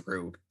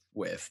through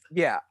with.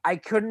 Yeah, I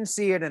couldn't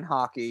see it in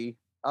hockey,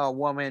 a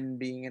woman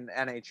being in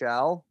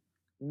NHL.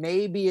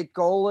 Maybe at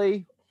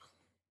goalie.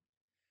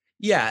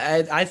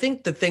 Yeah, I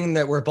think the thing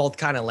that we're both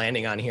kind of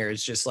landing on here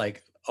is just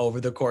like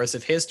over the course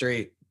of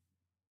history,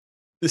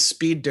 the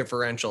speed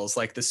differentials,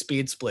 like the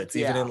speed splits,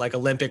 even in like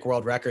Olympic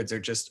world records are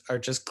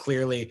just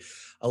clearly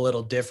a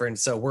little different.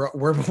 So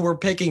we're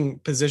picking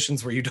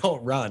positions where you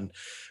don't run,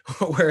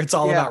 where it's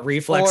all about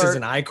reflexes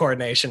and eye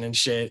coordination and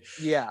shit.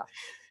 Yeah.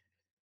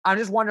 I'm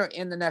just wondering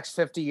in the next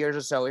 50 years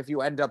or so, if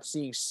you end up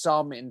seeing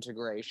some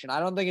integration. I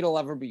don't think it'll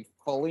ever be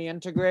fully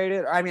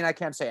integrated. I mean, I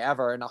can't say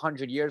ever. In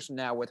 100 years from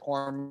now with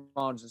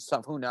hormones and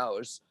stuff, who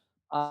knows?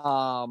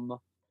 But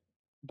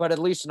at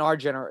least in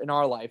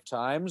our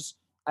lifetimes,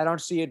 I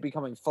don't see it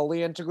becoming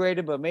fully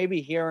integrated, but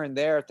maybe here and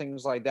there,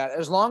 things like that.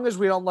 As long as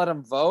we don't let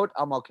them vote,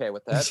 I'm okay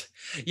with that.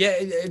 Yeah,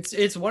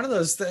 it's one of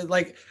those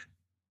like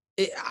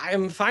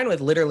I'm fine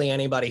with literally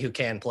anybody who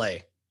can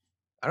play.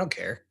 I don't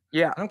care.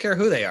 Yeah. I don't care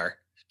who they are.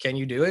 Can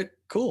you do it?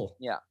 Cool.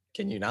 Yeah.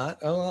 Can you not?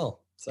 Oh,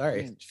 well,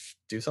 sorry.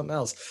 Do something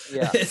else.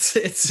 Yeah.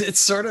 It's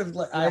sort of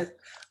like,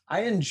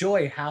 I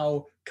enjoy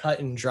how cut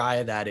and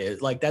dry that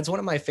is. Like, that's one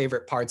of my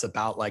favorite parts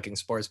about liking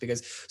sports,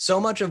 because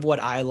so much of what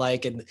I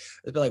like and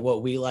like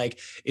what we like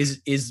is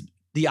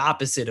the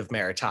opposite of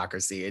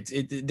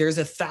meritocracy. There's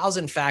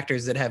 1,000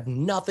 factors that have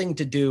nothing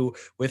to do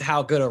with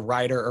how good a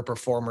writer or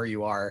performer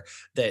you are,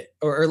 that,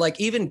 or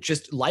like even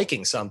just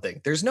liking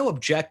something. There's no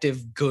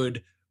objective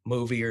good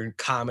movie or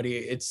comedy.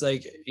 It's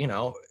like,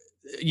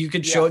 you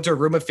could show it to a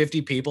room of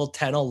 50 people,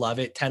 10 will love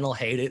it, 10 will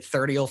hate it,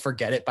 30 will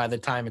forget it by the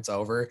time it's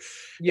over.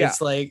 Yeah.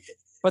 It's like,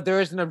 but there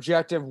is an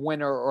objective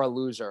winner or a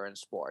loser in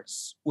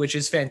sports, which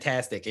is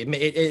fantastic.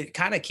 It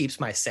kind of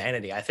keeps my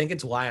sanity. I think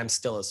it's why I'm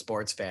still a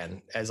sports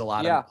fan, as a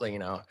lot of,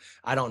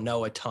 I don't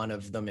know a ton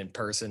of them in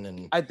person.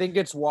 And I think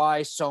it's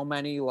why so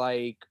many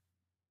like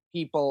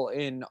people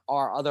in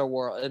our other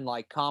world, in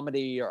like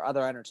comedy or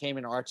other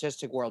entertainment or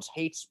artistic worlds,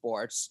 hate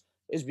sports,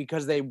 is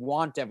because they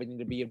want everything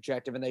to be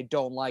objective and they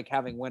don't like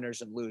having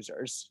winners and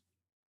losers.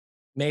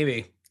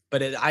 Maybe.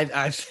 but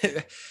that's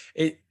the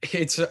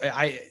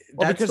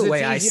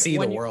way I see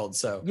the world.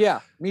 So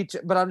yeah, me too.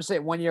 But I'm just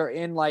saying, when you're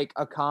in like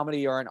a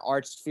comedy or an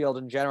arts field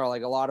in general,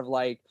 like a lot of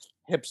like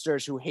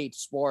hipsters who hate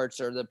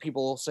sports, or the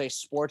people who say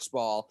sports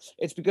ball,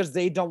 it's because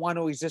they don't want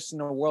to exist in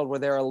a world where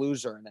they're a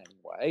loser in any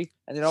way,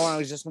 and they don't want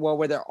to exist in a world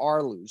where there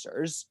are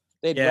losers.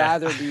 They'd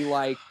rather be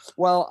like,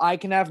 well, I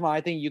can have my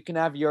thing, you can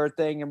have your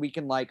thing, and we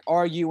can like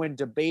argue and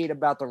debate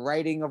about the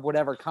writing of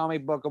whatever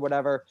comic book or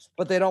whatever,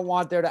 but they don't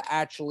want there to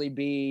actually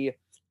be,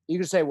 you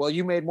can say, well,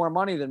 you made more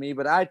money than me,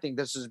 but I think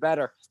this is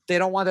better. They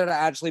don't want there to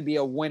actually be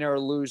a winner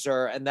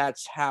loser, and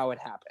that's how it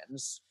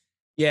happens.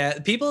 Yeah,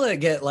 people that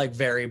get like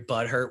very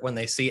butthurt when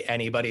they see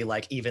anybody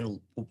like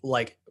even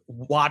like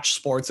watch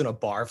sports in a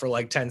bar for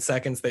like 10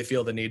 seconds, they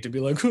feel the need to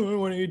be like, oh,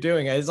 what are you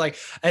doing? It's like,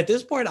 at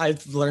this point,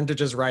 I've learned to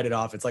just write it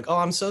off. It's like, oh,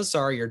 I'm so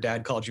sorry your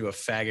dad called you a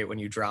faggot when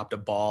you dropped a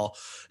ball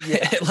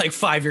at like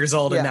 5 years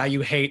old, and now you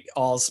hate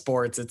all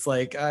sports. It's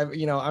like, I'm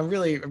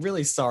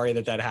really sorry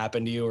that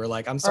happened to you, or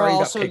like, I'm sorry you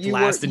got picked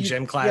last in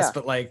gym class,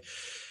 but like,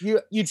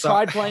 you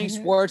tried playing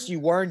sports, you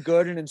weren't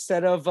good, and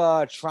instead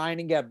of trying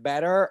to get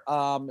better,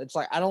 it's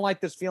like, I don't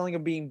like this feeling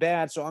of being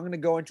bad, so I'm going to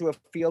go into a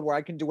field where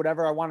I can do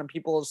whatever I want, and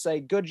people will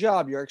say, good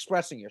job, you're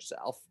expressing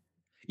yourself.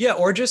 Yeah,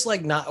 or just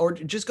like not, or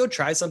just go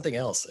try something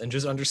else and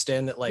just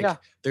understand that like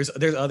there's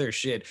other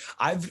shit.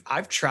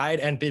 I've tried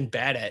and been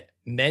bad at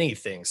many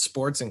things,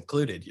 sports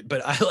included,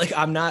 but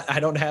I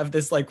don't have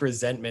this like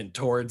resentment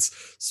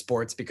towards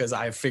sports because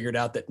I've figured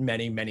out that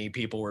many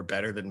people were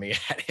better than me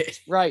at it.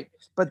 Right.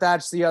 But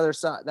that's the other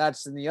side.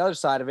 That's the other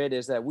side of it,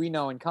 is that we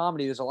know in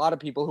comedy, there's a lot of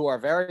people who are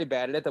very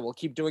bad at it that will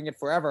keep doing it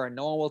forever, and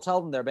no one will tell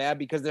them they're bad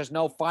because there's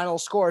no final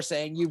score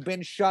saying you've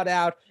been shut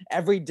out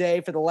every day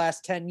for the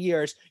last 10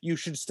 years. You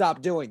should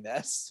stop doing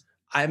this.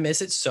 I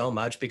miss it so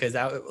much because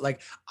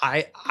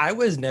I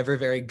was never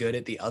very good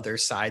at the other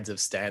sides of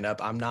stand-up.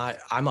 I'm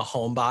a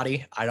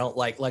homebody. I don't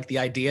like the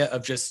idea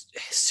of just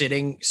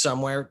sitting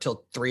somewhere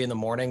till 3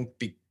 a.m.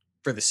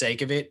 for the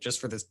sake of it,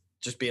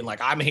 just being like,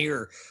 I'm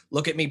here,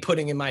 look at me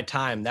putting in my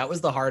time. That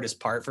was the hardest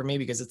part for me,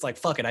 because it's like,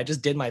 fuck it, I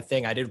just did my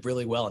thing, I did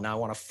really well, and now I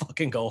want to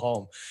fucking go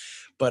home.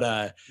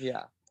 But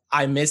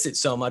I miss it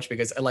so much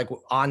because like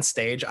on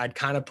stage, I'd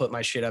kind of put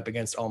my shit up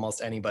against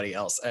almost anybody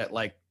else at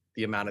like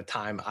the amount of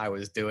time I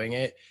was doing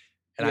it.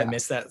 And I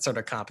miss that sort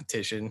of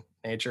competition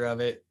nature of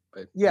it.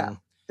 But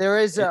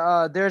there's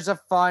a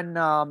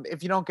fun,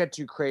 if you don't get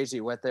too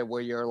crazy with it,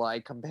 where you're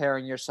like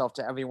comparing yourself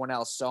to everyone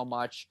else so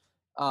much,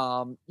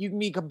 you can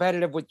be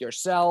competitive with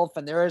yourself,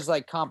 and there is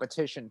like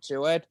competition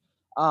to it.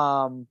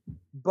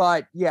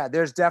 But yeah,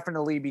 there's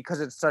definitely, because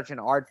it's such an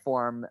art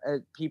form,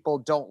 people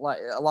don't like,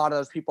 a lot of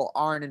those people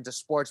aren't into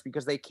sports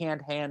because they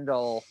can't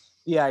handle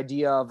the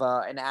idea of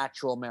an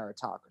actual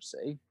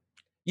meritocracy.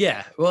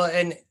 Yeah, well,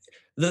 and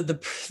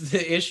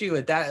the issue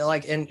with that,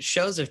 like, and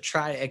shows have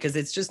tried, because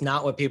it's just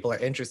not what people are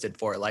interested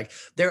for. Like,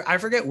 I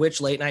forget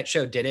which late night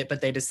show did it,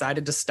 but they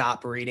decided to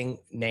stop reading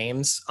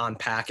names on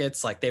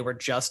packets. Like, they were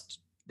just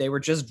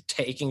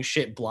taking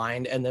shit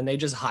blind, and then they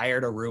just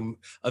hired a room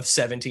of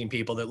 17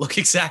 people that look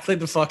exactly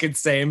the fucking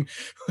same,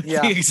 with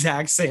the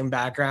exact same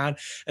background.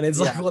 And it's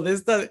like, well,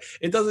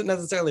 it doesn't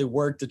necessarily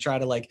work to try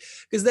to like,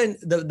 because then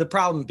the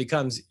problem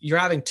becomes you're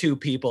having two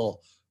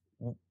people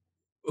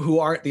who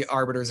aren't the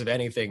arbiters of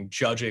anything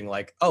judging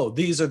like, oh,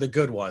 these are the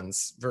good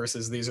ones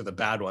versus these are the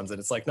bad ones. And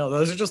it's like, no,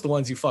 those are just the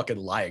ones you fucking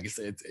like.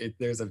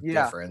 There's a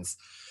difference.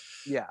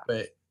 Yeah.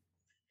 But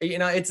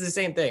it's the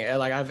same thing.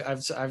 Like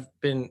I've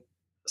been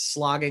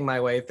slogging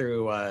my way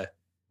through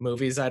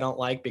movies I don't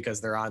like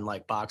because they're on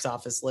like box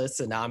office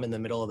lists, and now I'm in the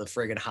middle of the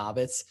friggin'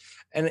 Hobbits,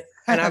 and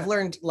I've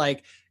learned,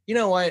 like, you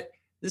know what,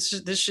 this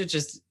shit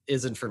just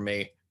isn't for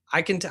me.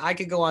 I could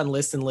go on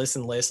list.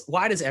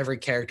 Why does every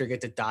character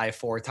get to die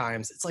 4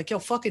 times? It's like, yo,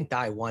 fucking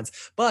die once.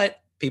 But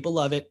people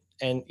love it,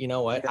 and you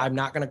know what? I'm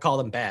not gonna call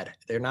them bad.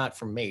 They're not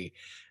for me.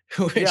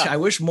 I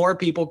wish more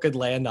people could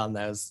land on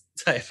those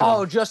type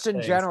of just in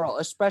things. General,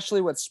 especially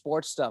with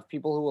sports stuff.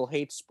 People who will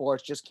hate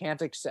sports just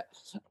can't accept.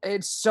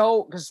 It's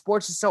so, because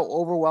sports is so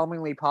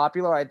overwhelmingly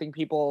popular. I think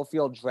people will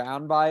feel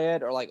drowned by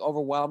it, or like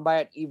overwhelmed by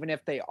it, even if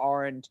they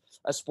aren't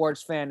a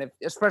sports fan.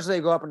 Especially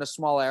they grow up in a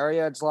small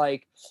area. It's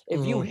like,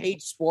 if you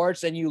hate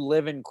sports and you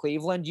live in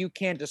Cleveland, you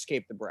can't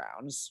escape the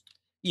Browns.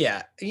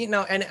 Yeah,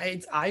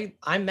 and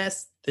I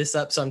mess this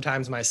up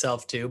sometimes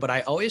myself too, but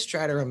I always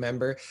try to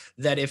remember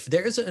that if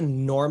there's an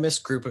enormous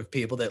group of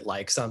people that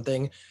like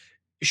something,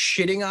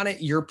 shitting on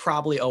it, you're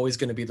probably always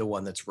going to be the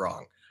one that's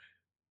wrong.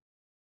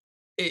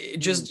 It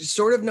just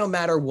sort of, no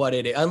matter what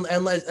it is,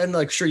 unless, and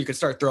like, sure, you could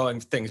start throwing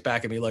things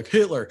back at me like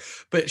Hitler,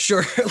 but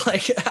sure,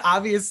 like,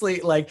 obviously,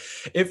 like,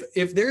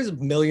 if there's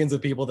millions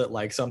of people that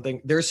like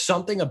something, there's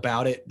something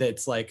about it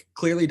that's like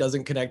clearly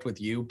doesn't connect with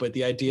you, but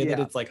the idea that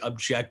it's like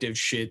objective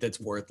shit that's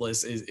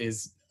worthless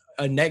is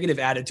a negative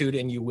attitude,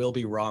 and you will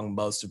be wrong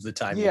most of the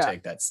time you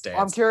take that stance.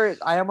 I'm curious.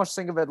 I almost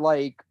think of it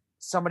like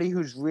somebody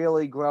who's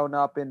really grown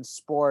up in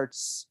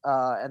sports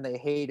and they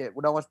hate it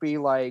would almost be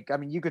like, I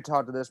mean, you could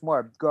talk to this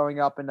more, growing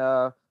up in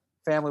a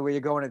family where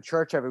you're going to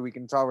church every week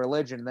and it's all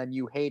religion, and then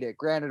you hate it.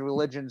 Granted,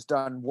 religion's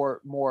done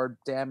more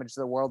damage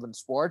to the world than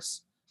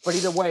sports. But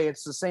either way,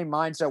 it's the same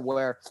mindset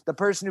where the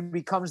person who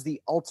becomes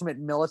the ultimate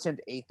militant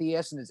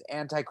atheist and is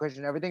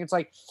anti-Christian and everything, it's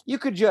like, you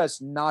could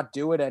just not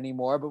do it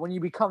anymore. But when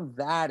you become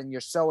that and you're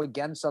so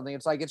against something,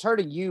 it's like, it's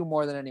hurting you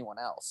more than anyone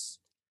else.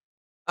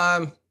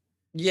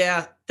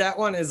 Yeah, that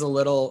one is a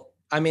little,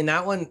 I mean,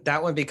 that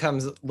one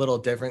becomes a little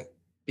different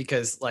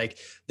because like,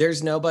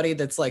 there's nobody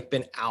that's like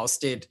been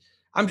ousted.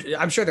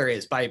 I'm sure there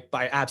is by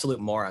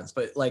absolute morons,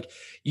 but like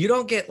you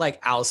don't get like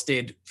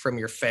ousted from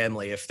your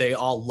family if they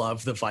all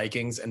love the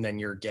Vikings and then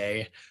you're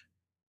gay.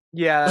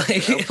 Yeah,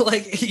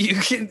 like you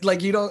can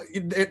like you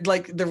don't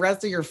like the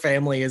rest of your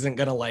family isn't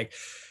gonna like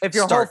if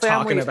your start whole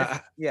family, talking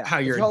about how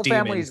you're a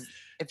demon.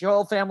 If your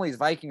whole family's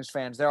Vikings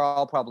fans, they're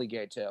all probably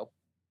gay too.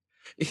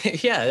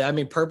 Yeah, I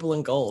mean purple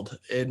and gold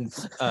and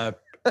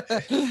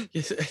you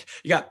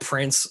got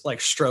Prince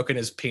like stroking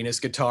his penis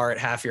guitar at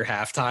half your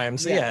halftime.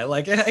 So yeah,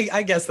 like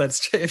I guess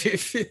that's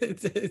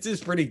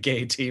it's a pretty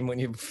gay team when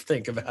you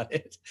think about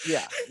it.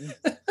 Yeah,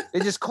 they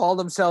just call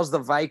themselves the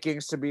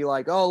Vikings to be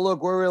like, oh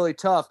look, we're really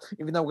tough,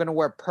 even though we're gonna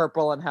wear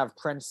purple and have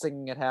Prince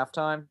singing at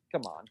halftime.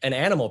 Come on, an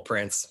animal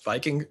Prince.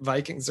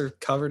 Vikings are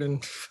covered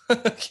in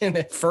fucking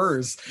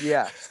furs.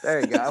 Yeah, there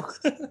you go.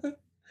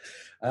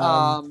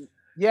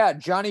 Yeah,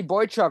 Johnny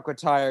Boychuk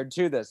retired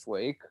too this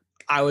week.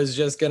 I was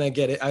just going to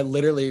get it.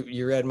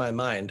 You read my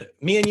mind.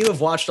 Me and you have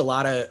watched a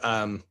lot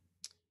of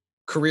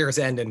careers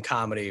end in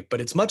comedy, but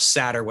it's much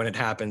sadder when it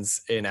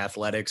happens in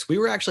athletics. We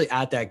were actually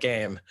at that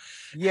game.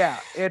 Yeah,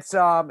 it's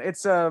a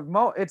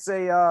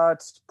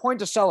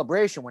point of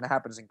celebration when it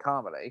happens in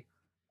comedy.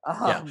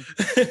 Yeah.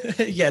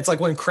 Yeah, it's like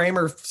when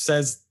Kramer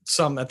says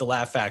something at the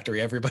Laugh Factory,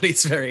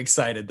 everybody's very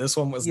excited. This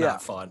one was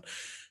not fun.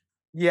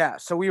 Yeah,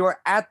 so we were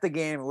at the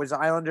game. It was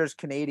Islanders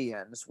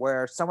Canadiens,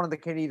 where someone of the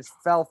Canadiens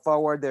fell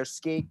forward. Their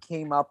skate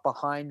came up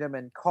behind him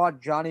and caught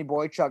Johnny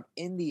Boychuk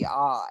in the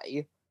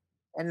eye.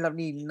 Ended up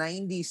needing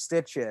 90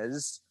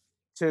 stitches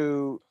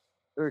to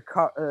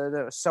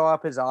sew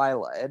up his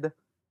eyelid.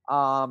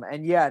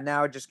 And yeah,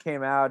 now it just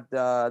came out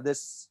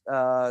this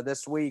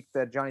week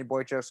that Johnny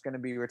Boychuk's going to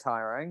be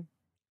retiring.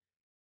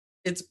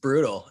 It's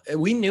brutal.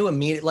 We knew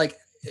immediately, like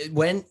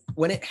when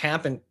it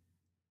happened,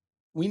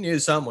 we knew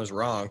something was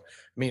wrong.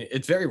 I mean,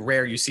 it's very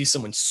rare you see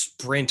someone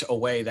sprint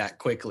away that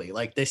quickly.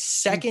 Like the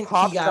second he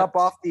popped up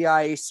off the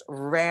ice,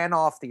 ran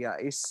off the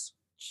ice,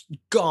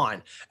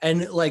 gone.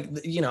 And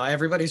like, you know,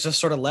 everybody's just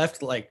sort of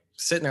left like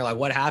sitting there like,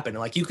 what happened?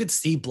 Like you could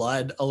see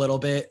blood a little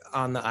bit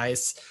on the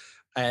ice,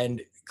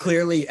 and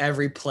clearly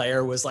every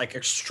player was like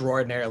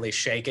extraordinarily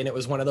shaken. It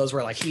was one of those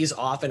where like he's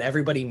off and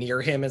everybody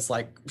near him is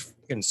like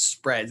fucking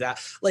spreads out.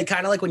 Like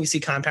kind of like when you see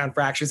compound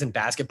fractures in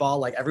basketball,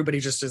 like everybody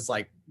just is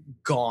like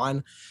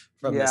gone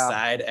from the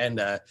side.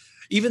 And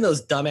even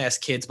those dumbass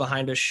kids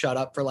behind us shut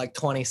up for like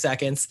 20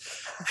 seconds.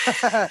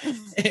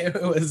 It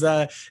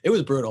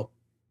was brutal.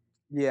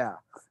 Yeah.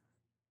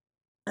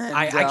 And,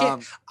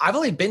 I've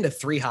only been to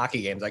 3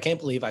 hockey games. I can't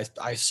believe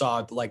I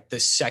saw like the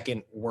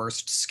second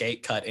worst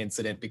skate cut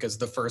incident, because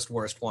the first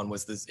worst one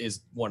is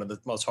one of the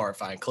most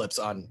horrifying clips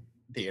on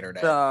the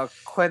internet.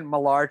 Clint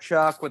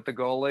Malarchuk with the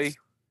goalie.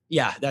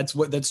 Yeah, that's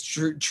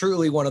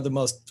truly one of the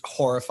most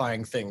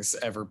horrifying things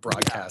ever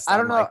broadcast. I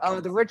don't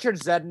know. The Richard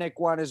Zednik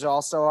one is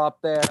also up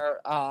there.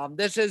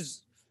 This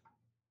is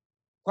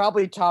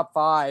probably top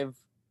 5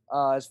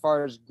 as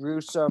far as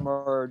gruesome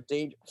or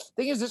dangerous.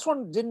 Thing is, this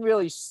one didn't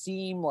really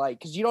seem like,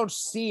 because you don't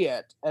see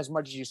it as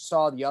much as you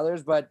saw the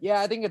others. But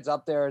yeah, I think it's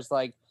up there as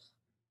like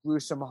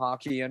gruesome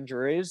hockey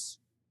injuries.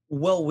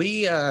 Well,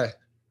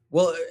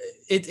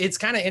 it's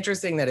kind of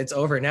interesting that it's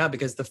over now,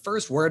 because the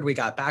first word we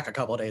got back a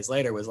couple of days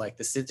later was like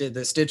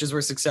the stitches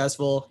were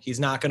successful. He's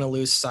not going to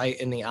lose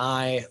sight in the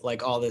eye,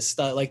 like all this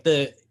stuff. Like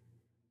it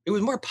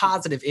was more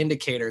positive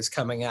indicators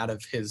coming out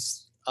of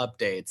his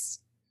updates.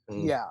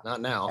 Yeah,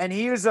 not now. And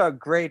he was a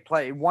great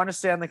player. He won a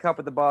Stanley Cup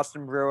with the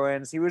Boston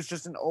Bruins. He was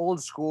just an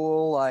old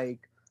school, like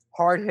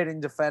hard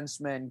hitting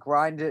defenseman,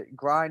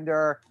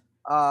 grinder.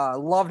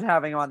 Loved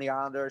having him on the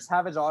Islanders.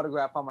 Have his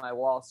autograph on my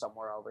wall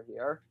somewhere over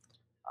here.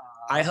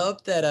 I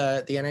hope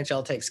that the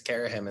NHL takes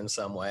care of him in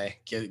some way.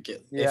 If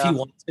he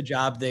wants a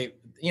job, I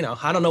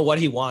don't know what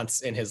he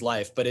wants in his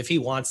life, but if he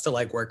wants to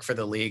like work for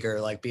the league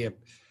or like be a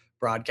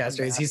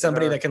broadcaster, is he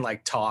somebody that can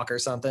like talk or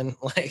something?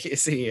 Like,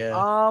 is he?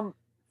 I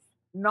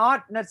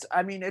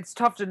mean, it's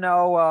tough to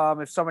know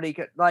if somebody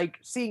could, like,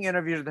 seeing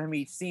interviews with him,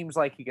 he seems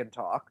like he can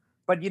talk,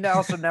 but you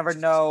also never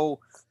know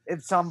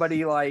if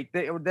somebody like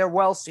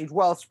he's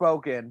well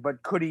spoken,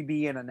 but could he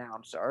be an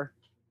announcer?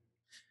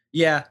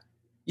 Yeah,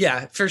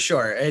 for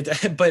sure.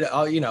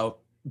 But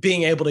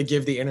being able to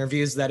give the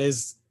interviews, that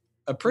is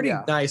a pretty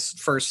nice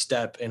first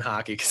step in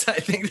hockey, because I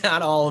think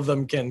not all of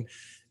them can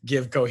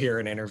give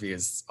coherent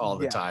interviews all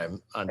the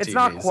time on TV.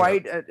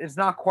 It's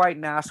not quite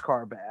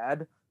NASCAR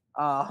bad.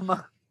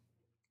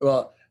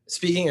 Well,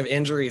 Speaking of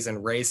injuries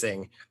and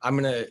racing, I'm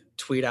going to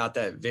tweet out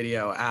that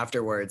video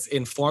afterwards.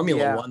 In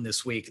Formula One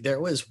this week, there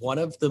was one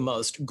of the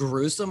most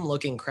gruesome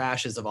looking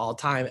crashes of all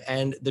time,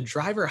 and the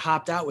driver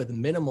hopped out with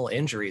minimal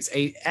injuries.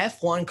 A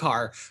F1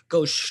 car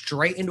goes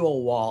straight into a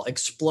wall,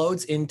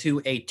 explodes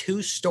into a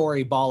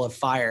 2-story ball of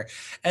fire,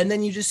 and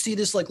then you just see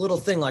this like little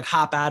thing like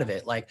hop out of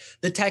it. Like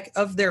the tech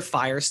of their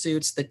fire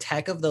suits, the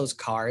tech of those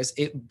cars,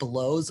 it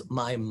blows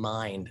my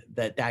mind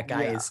that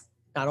guy is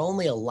not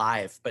only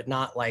alive, but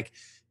not like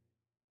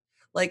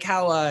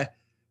how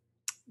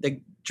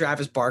the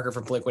Travis Barker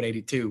from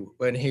Blink-182,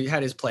 when he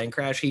had his plane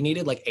crash, he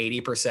needed like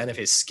 80% of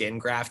his skin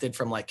grafted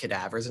from like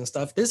cadavers and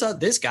stuff.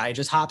 This guy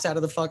just hops out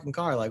of the fucking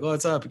car like,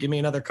 what's up? Give me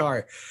another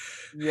car.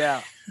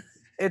 Yeah.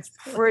 It's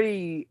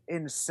pretty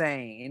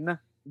insane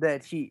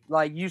that he,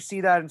 like, you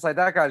see that and it's like,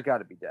 that guy's got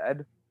to be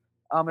dead.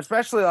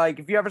 Especially like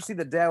if you ever see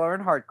the Dale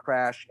Earnhardt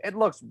crash, it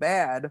looks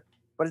bad,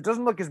 but it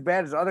doesn't look as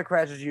bad as other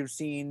crashes you've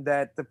seen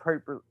that the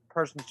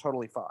person's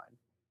totally fine.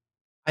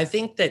 I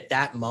think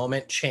that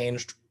moment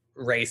changed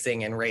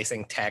racing and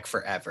racing tech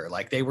forever.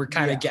 Like they were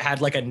kind of had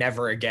like a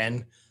never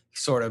again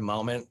sort of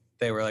moment.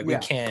 They were like, we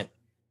can't.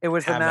 It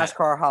was the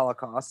NASCAR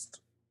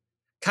Holocaust.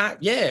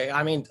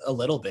 I mean, a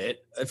little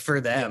bit for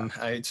them.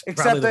 It's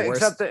except probably the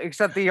worst.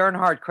 Except the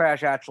Earnhardt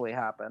crash actually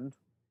happened.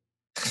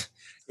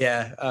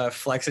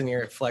 Flexing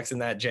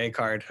that J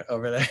card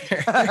over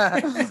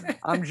there.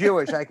 I'm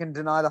Jewish. I can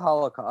deny the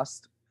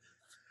Holocaust.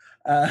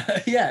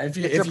 If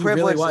you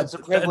really want, it's a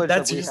privilege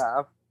that we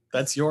have.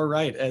 That's your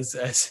right as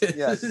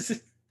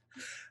yes.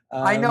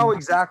 I know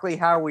exactly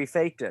how we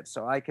faked it,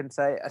 so I can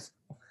say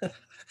it.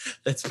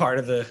 That's part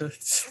of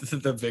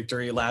the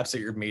victory laps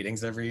at your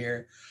meetings every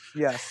year.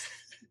 Yes.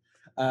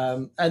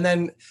 And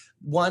then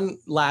one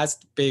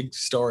last big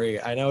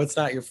story. I know it's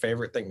not your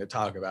favorite thing to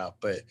talk about,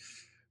 but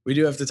we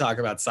do have to talk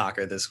about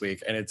soccer this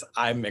week, and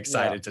I'm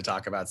excited to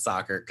talk about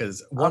soccer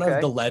because one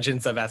of the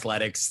legends of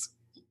athletics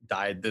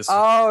died this week.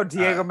 Oh,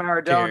 Diego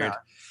Maradona. Dude,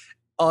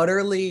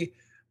 utterly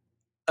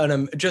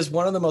just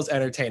one of the most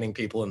entertaining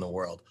people in the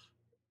world.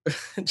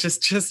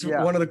 just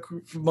one of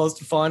the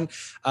most fun.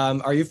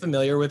 Are you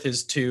familiar with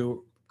his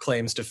 2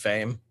 claims to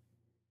fame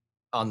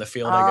on the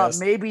field? I guess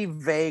maybe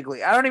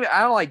vaguely. I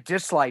don't like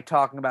dislike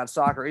talking about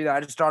soccer either.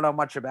 I just don't know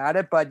much about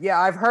it. But yeah,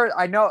 I've heard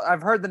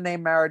the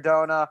name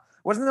Maradona.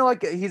 Wasn't there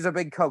like he's a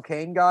big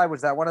cocaine guy?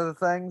 Was that one of the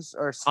things?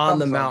 Or on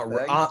the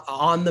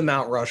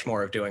Mount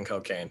Rushmore of doing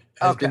cocaine?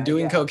 Has been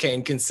doing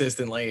cocaine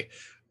consistently.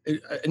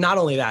 Not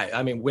only that,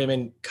 I mean,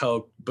 women,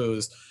 coke,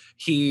 booze.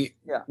 He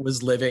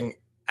was living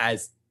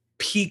as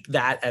peak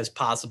that as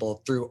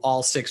possible through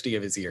all 60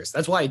 of his years.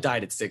 That's why he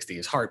died at 60.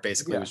 His heart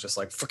basically was just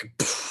like fucking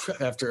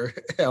after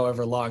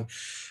however long.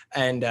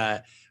 And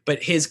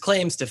but his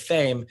claims to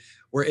fame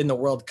were in the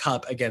World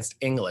Cup against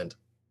England.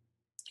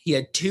 He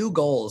had 2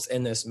 goals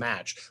in this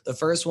match. The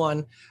first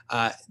one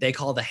they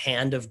call the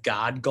Hand of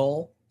God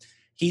goal.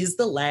 He's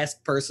the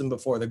last person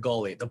before the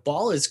goalie. The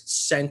ball is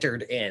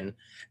centered in,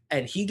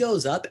 and he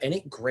goes up and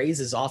it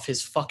grazes off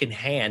his fucking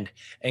hand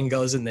and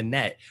goes in the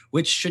net,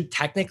 which should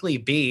technically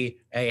be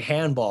a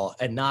handball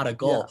and not a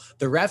goal. Yeah.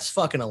 The refs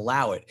fucking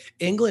allow it.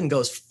 England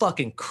goes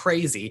fucking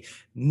crazy.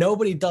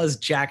 Nobody does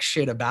jack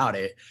shit about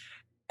it.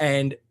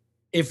 And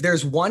if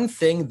there's one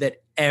thing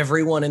that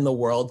everyone in the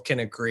world can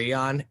agree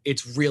on,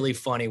 it's really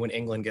funny when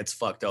England gets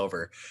fucked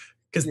over.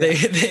 Because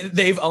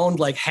they've owned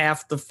like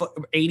half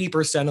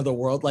 80% of the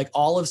world. Like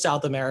all of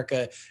South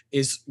America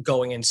is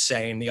going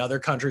insane. The other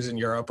countries in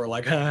Europe are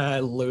like,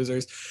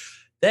 losers.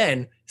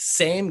 Then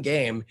same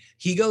game,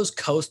 he goes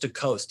coast to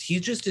coast. He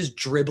just is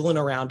dribbling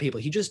around people.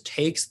 He just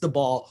takes the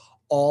ball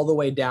all the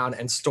way down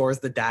and stores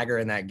the dagger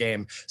in that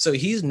game. So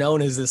he's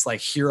known as this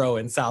like hero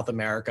in South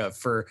America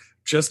for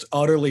just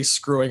utterly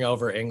screwing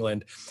over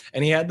England.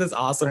 And he had this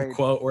awesome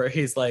quote where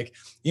he's like,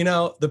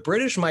 the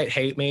British might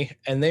hate me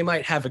and they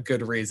might have a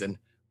good reason,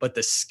 but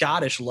the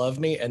Scottish love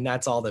me and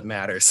that's all that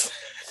matters.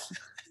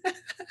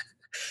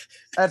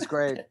 That's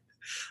great.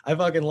 I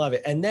fucking love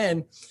it. And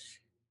then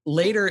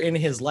later in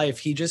his life,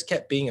 he just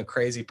kept being a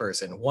crazy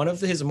person. One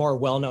of his more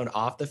well-known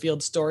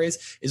off-the-field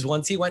stories is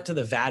once he went to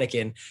the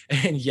Vatican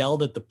and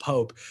yelled at the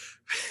Pope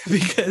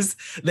because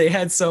they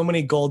had so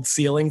many gold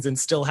ceilings and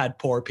still had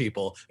poor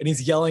people. And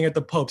he's yelling at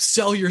the Pope,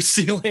 sell your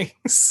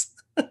ceilings.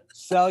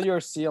 Sell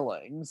your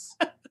ceilings.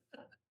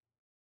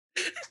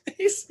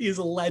 He's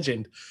a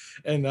legend.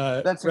 And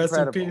that's rest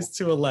incredible. In peace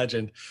to a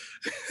legend.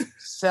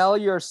 Sell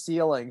your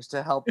ceilings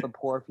to help the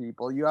poor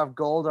people. You have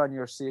gold on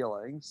your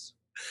ceilings.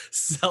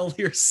 Sell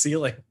your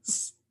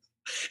ceilings.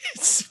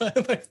 It's one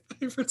of my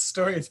favorite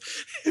stories.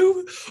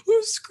 Who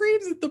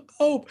screams at the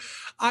Pope?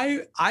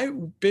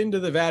 I've been to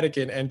the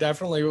Vatican and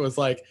definitely was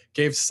like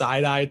gave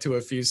side eye to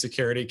a few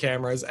security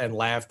cameras and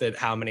laughed at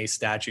how many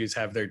statues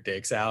have their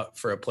dicks out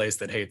for a place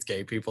that hates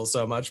gay people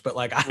so much. But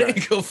like I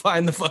didn't go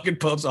find the fucking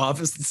Pope's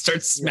office and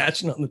start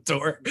smashing on the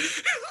door.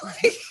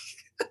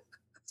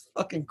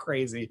 Fucking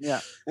crazy.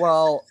 Yeah.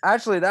 Well,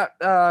 actually, that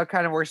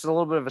kind of works as a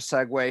little bit of a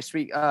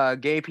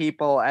segue. Gay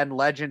people and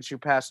legends who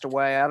passed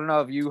away. I don't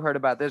know if you heard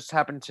about this.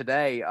 Happened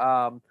today.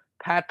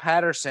 Pat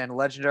Patterson,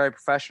 legendary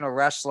professional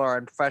wrestler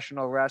and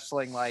professional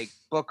wrestling like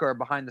booker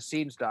behind the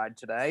scenes, died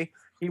today.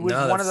 He was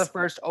one of the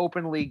first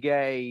openly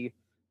gay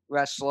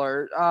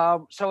wrestler.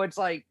 So it's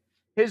like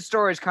his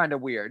story is kind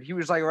of weird. He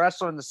was like a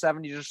wrestler in the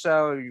 70s or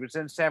so. He was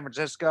in San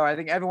Francisco. I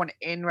think everyone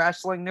in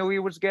wrestling knew he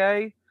was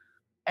gay,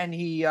 and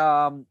he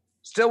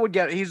still would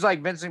get. He's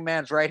like Vince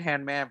McMahon's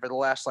right-hand man for the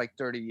last like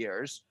 30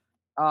 years.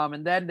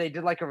 And then they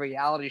did like a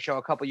reality show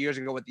a couple years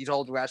ago with these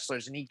old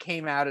wrestlers, and he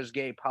came out as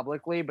gay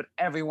publicly, but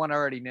everyone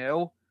already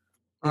knew.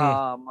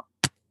 But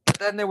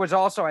then there was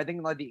also, I think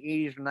in like the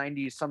 80s or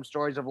 90s, some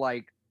stories of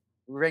like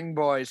ring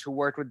boys who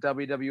worked with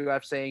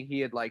WWF saying he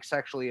had like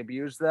sexually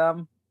abused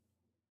them.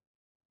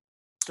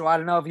 So I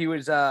don't know if he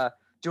was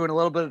doing a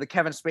little bit of the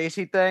Kevin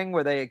Spacey thing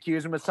where they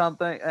accuse him of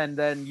something, and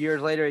then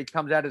years later he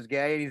comes out as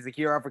gay, and he's the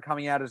hero for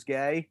coming out as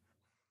gay.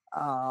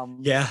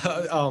 Yeah.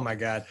 Oh my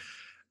God.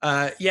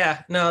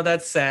 Yeah, no,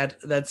 that's sad.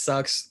 That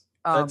sucks.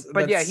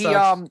 But yeah,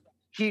 sucks.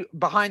 he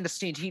behind the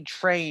scenes, he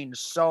trained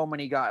so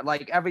many guys,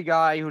 like every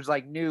guy who's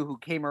like new, who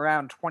came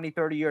around 20,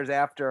 30 years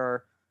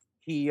after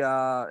he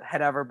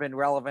had ever been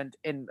relevant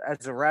in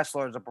as a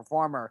wrestler, as a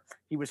performer.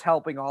 He was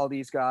helping all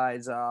these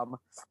guys.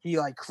 He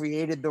like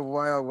created the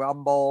Royal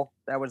Rumble.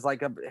 That was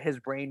like his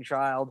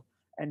brainchild,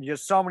 and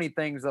just so many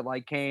things that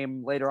like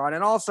came later on.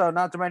 And also,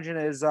 not to mention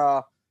his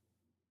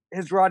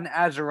run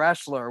as a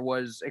wrestler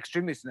was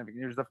extremely significant.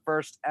 He was the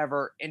first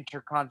ever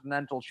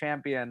Intercontinental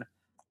Champion,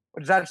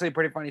 which is actually a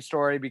pretty funny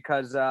story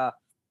because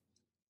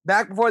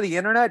back before the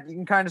internet, you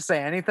can kind of say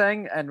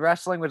anything, and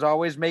wrestling was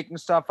always making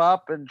stuff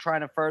up and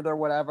trying to further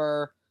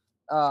whatever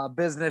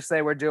business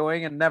they were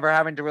doing and never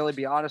having to really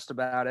be honest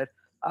about it.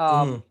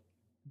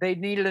 They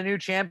needed a new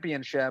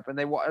championship, and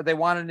they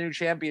wanted new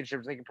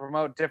championships. They could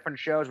promote different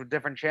shows with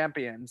different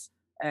champions,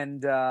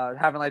 and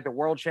having like the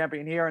world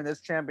champion here and this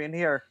champion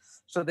here.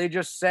 So they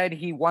just said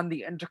he won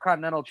the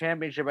Intercontinental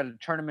Championship at a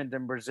tournament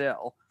in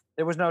Brazil.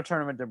 There was no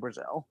tournament in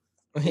Brazil.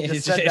 They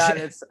just said that.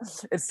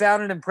 It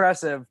sounded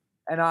impressive.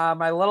 And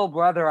my little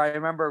brother, I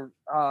remember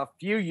a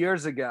few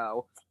years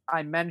ago,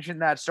 I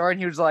mentioned that story,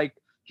 and he was like,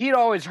 he'd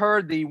always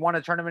heard he won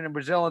a tournament in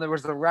Brazil, and there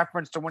was the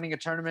reference to winning a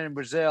tournament in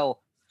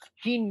Brazil.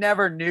 He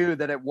never knew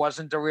that it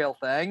wasn't a real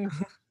thing.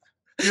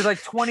 He was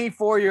like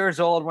 24 years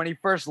old when he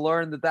first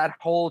learned that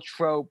whole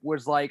trope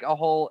was like a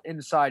whole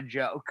inside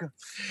joke.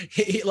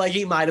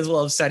 He might as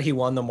well have said he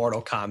won the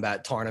Mortal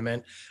Kombat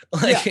tournament.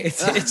 Like yeah.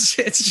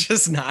 it's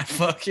just not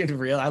fucking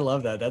real. I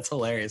love that. That's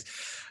hilarious.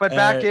 But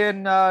back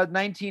in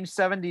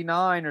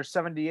 1979 or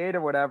 78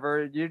 or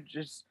whatever,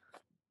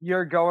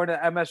 you're going to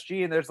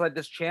MSG and there's like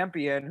this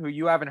champion who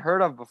you haven't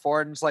heard of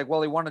before. And it's like,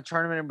 well, he won a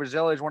tournament in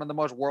Brazil. He's one of the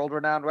most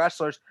world-renowned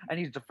wrestlers, and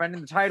he's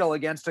defending the title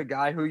against a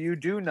guy who you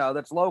do know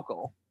that's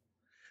local.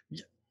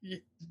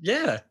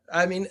 Yeah,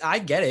 I mean, I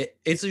get it.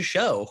 It's a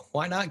show.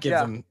 Why not give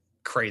them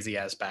crazy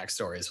ass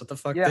backstories? What the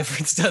fuck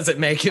difference does it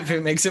make if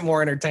it makes it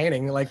more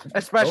entertaining? Like,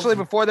 especially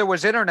before there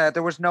was internet,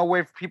 there was no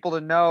way for people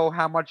to know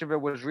how much of it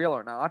was real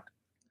or not.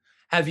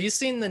 Have you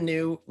seen the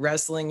new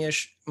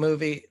wrestling-ish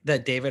movie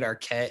that David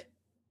Arquette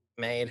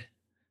made?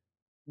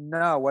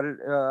 No,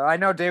 I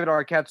know David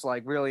Arquette's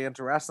like really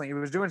into wrestling. He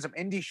was doing some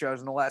indie shows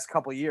in the last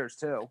couple of years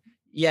too.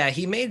 Yeah,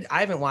 I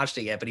haven't watched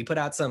it yet, but he put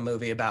out some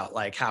movie about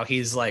like how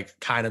he's like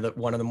kind of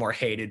one of the more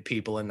hated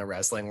people in the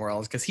wrestling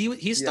world, because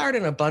he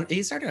started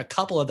a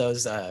couple of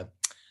those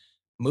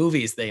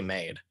movies they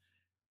made.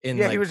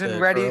 He was in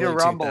Ready to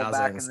Rumble 2000s.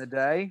 Back in the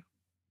day.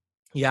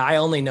 Yeah, I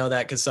only know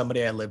that because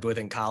somebody I lived with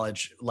in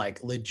college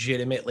like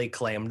legitimately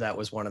claimed that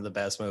was one of the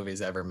best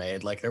movies ever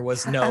made. Like there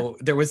was no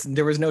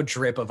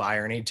drip of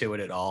irony to it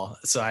at all.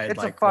 So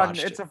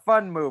it's a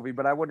fun movie,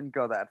 but I wouldn't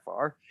go that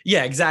far.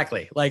 Yeah,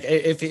 exactly. Like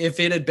if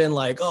it had been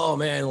like, oh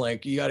man,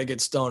 like you got to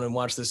get stoned and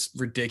watch this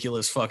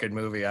ridiculous fucking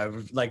movie, I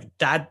would like,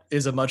 that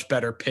is a much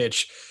better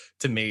pitch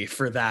to me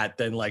for that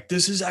than like,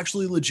 this is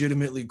actually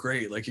legitimately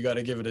great. Like you got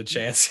to give it a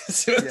chance.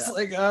 So it's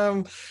like,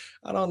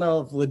 I don't know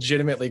if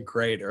legitimately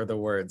great are the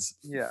words.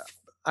 Yeah.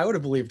 I would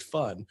have believed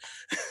fun.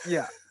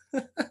 Yeah.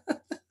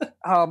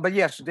 But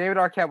yes, David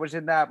Arquette was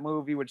in that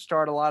movie, which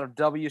starred a lot of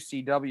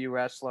WCW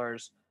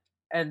wrestlers.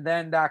 And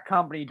then that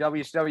company,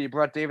 WCW,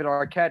 brought David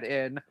Arquette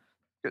in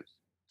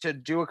to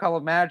do a couple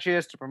of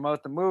matches to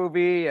promote the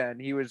movie. And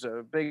he was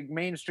a big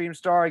mainstream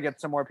star, get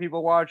some more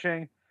people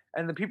watching.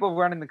 And the people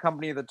running the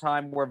company at the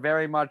time were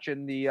very much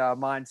in the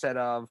mindset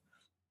of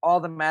all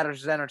that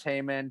matters is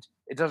entertainment.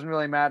 It doesn't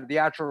really matter. The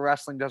actual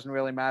wrestling doesn't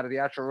really matter. The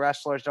actual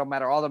wrestlers don't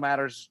matter. All that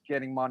matters is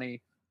getting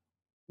money,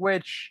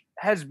 which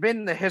has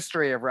been the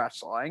history of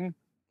wrestling.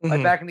 Mm-hmm.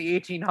 Like back in the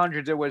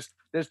 1800s,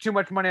 there's too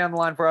much money on the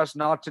line for us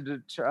not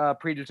to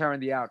predetermine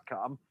the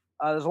outcome.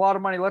 There's a lot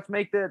of money. Let's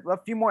make a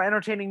few more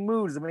entertaining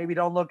moves that maybe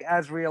don't look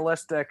as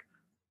realistic.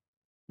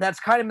 That's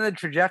kind of the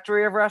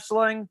trajectory of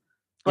wrestling.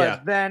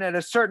 But then at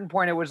a certain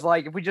point, it was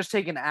like, if we just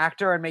take an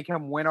actor and make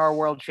him win our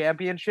world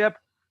championship,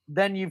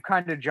 then you've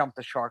kind of jumped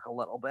the shark a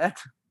little bit.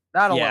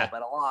 Not a little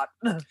bit, a lot.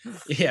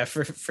 Yeah,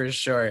 for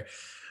sure.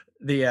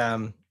 The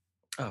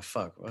oh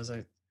fuck, what was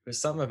I? There's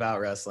something about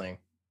wrestling.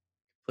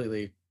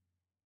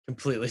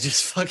 Completely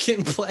just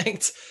fucking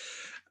blanked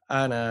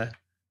on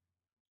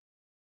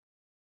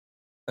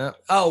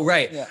Oh,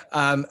 right. Yeah.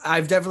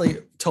 I've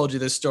definitely told you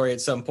this story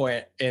at some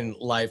point in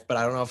life, but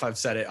I don't know if I've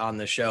said it on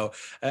the show.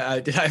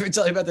 Did I ever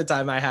tell you about the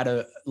time I had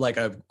a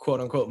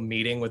quote unquote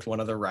meeting with one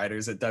of the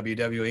writers at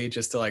WWE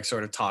just to like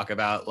sort of talk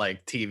about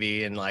like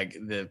TV and like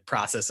the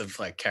process of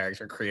like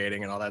character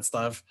creating and all that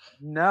stuff?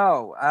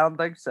 No, I don't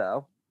think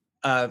so.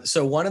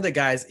 So one of the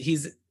guys,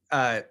 he's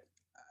a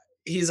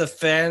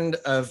fan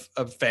of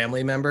a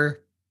family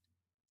member.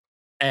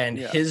 And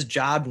his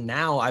job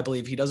now, I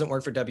believe he doesn't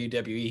work for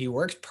WWE. He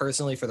works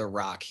personally for The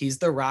Rock. He's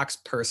The Rock's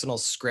personal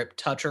script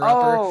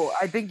toucher-upper. Oh,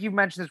 I think you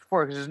mentioned this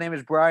before because his name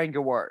is Brian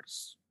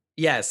Gewirtz.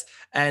 Yes.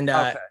 And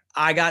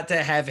I got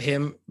to have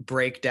him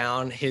break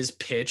down his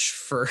pitch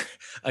for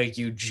a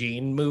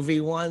Eugene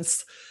movie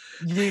once.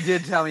 You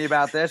did tell me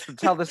about this, but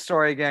tell the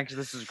story again because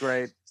this is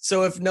great.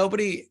 So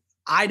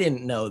I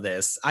didn't know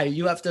this.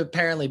 You have to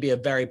apparently be a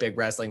very big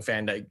wrestling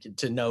fan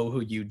to know who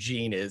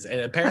Eugene is.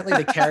 And apparently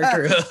the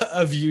character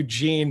of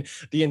Eugene,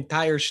 the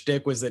entire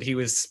shtick was that he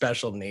was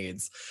special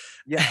needs.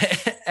 Yeah.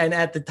 And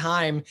at the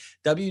time,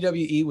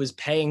 WWE was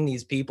paying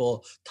these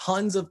people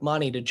tons of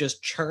money to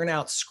just churn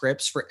out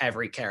scripts for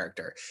every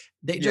character.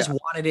 They just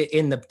wanted it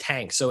in the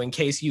tank. So in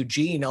case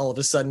Eugene all of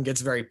a sudden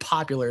gets very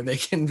popular, they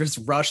can just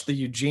rush the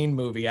Eugene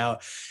movie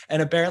out.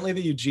 And apparently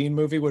the Eugene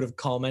movie would have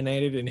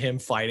culminated in him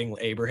fighting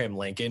Abraham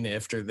Lincoln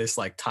after this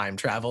like time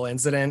travel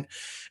incident.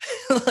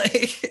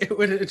 Like it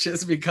would have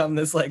just become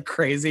this like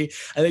crazy.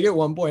 I think at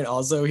one point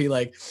also he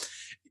like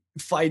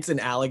fights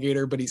an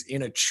alligator, but he's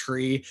in a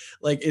tree.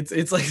 Like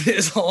it's like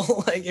this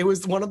whole like it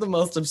was one of the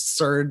most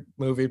absurd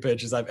movie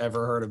pitches I've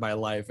ever heard in my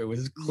life. It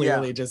was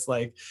clearly just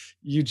like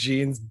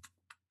Eugene's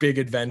big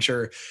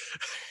adventure.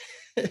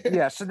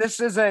 Yeah, so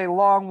this is a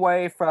long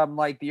way from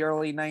like the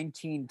early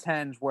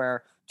 1910s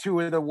where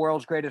two of the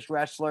world's greatest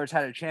wrestlers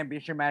had a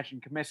championship match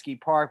in Comiskey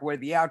Park where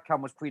the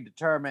outcome was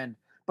predetermined,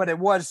 but it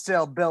was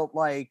still built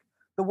like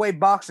the way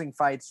boxing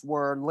fights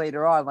were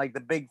later on, like the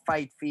big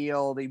fight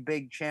field, the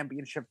big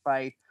championship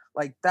fight.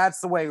 Like that's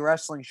the way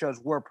wrestling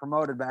shows were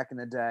promoted back in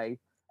the day.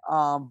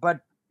 But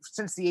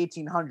since the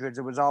 1800s,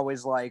 it was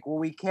always like, well,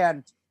 we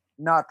can't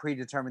not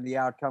predetermine the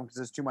outcome because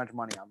there's too much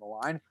money on the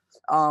line.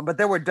 But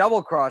there were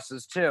double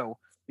crosses too,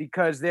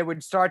 because they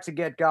would start to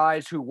get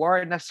guys who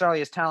weren't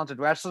necessarily as talented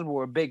wrestlers, but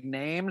were big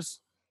names.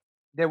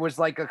 There was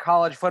like a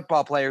college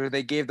football player who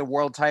they gave the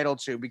world title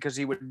to because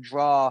he would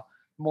draw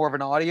more of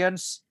an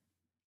audience.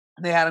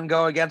 They had him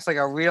go against like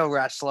a real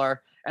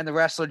wrestler, and the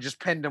wrestler just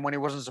pinned him when he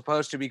wasn't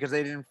supposed to because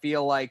they didn't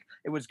feel like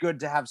it was good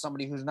to have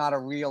somebody who's not a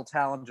real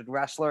talented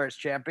wrestler as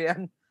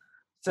champion.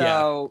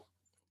 So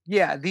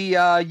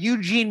the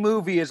Eugene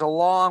movie is a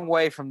long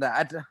way from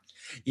that.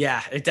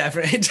 Yeah, it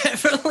definitely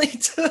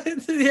took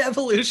the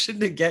evolution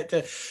to get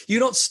to. You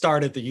don't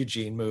start at the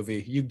Eugene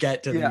movie; you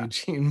get to the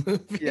Eugene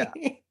movie. Yeah,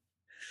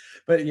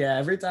 but yeah,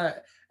 every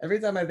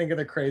time I think of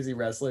the crazy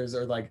wrestlers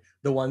or like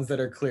the ones that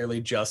are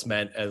clearly just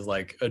meant as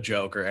like a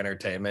joke or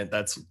entertainment,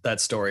 that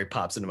story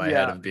pops into my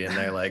head of being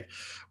there. Like,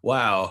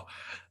 wow.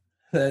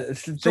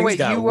 So wait,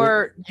 you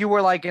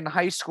were like in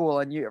high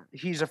school, and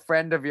he's a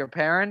friend of your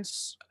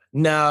parents?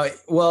 No,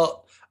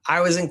 well,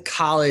 I was in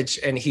college,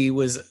 and he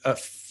was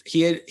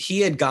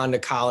he had gone to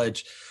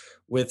college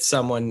with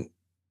someone.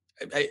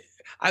 I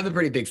have a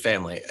pretty big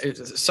family.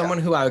 Someone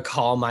who I would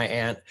call my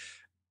aunt.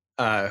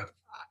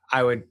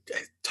 I would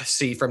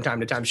see from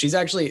time to time. She's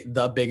actually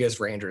the biggest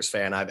Rangers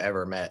fan I've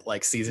ever met,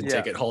 like season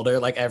ticket holder.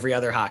 Like every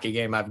other hockey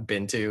game I've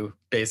been to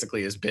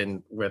basically has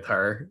been with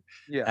her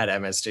at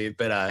MSG.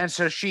 But and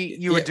so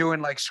you were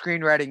doing like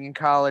screenwriting in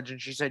college, and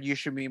she said you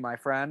should be my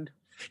friend.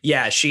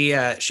 Yeah, she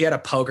had a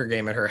poker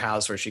game at her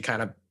house where she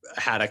kind of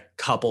had a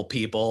couple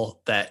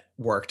people that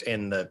worked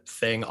in the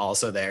thing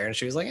also there, and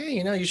she was like, hey,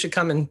 you should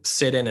come and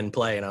sit in and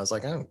play. And I was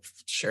like, oh,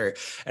 sure.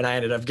 And I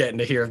ended up getting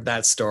to hear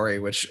that story,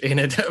 which in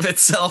and of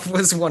itself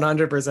was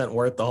 100%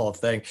 worth the whole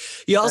thing.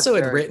 He also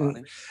had written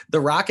funny. The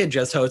Rock had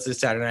just hosted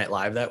Saturday Night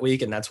Live that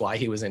week, and that's why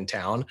he was in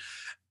town.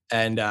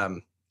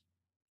 And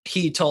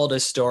he told a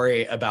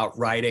story about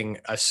writing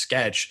a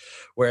sketch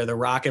where The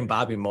Rock and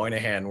Bobby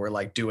Moynihan were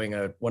like doing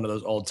one of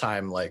those old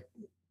time like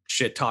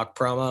shit talk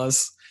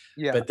promos.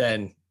 Yeah. But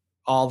then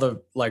all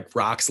the like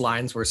Rock's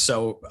lines were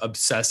so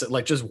obsessive,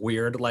 like just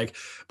weird. Like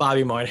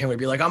Bobby Moynihan would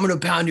be like, I'm going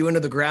to pound you into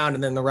the ground.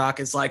 And then The Rock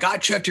is like, I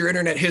checked your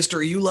internet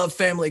history. You love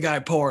Family Guy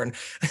porn.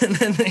 And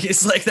then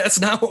he's like, that's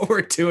not what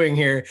we're doing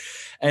here.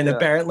 And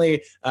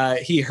apparently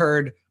he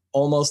heard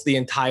almost the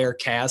entire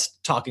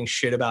cast talking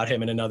shit about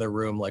him in another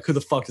room. Like, who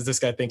the fuck does this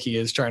guy think he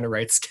is trying to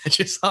write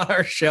sketches on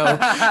our show?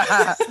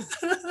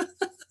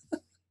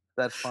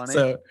 That's funny.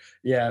 So,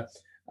 yeah.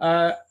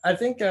 I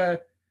think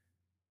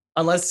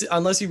unless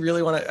you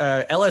really want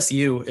to,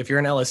 LSU, if you're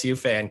an LSU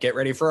fan, get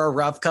ready for a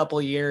rough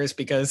couple years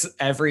because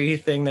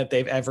everything that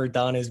they've ever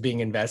done is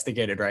being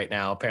investigated right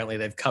now. Apparently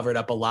they've covered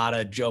up a lot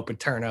of Joe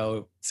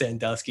Paterno,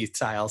 Sandusky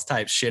styles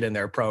type shit in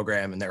their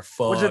program, and they're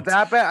full. Was it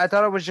that bad? I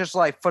thought it was just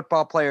like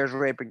football players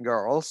raping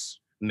girls.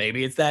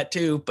 Maybe it's that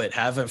too, but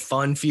have a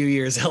fun few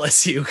years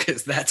LSU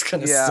because that's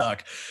going to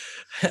suck.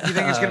 You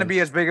think it's going to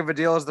be as big of a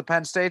deal as the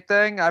Penn State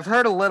thing? I've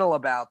heard a little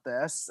about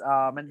this,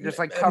 and just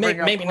like covering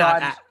up. Maybe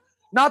crimes. not.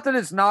 not that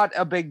it's not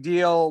a big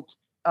deal.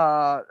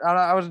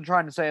 I wasn't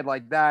trying to say it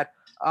like that.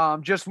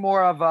 Just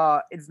more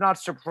of it's not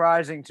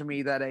surprising to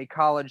me that a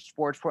college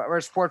sports or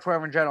a sports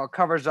program in general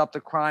covers up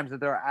the crimes that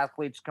their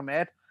athletes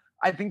commit.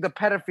 I think the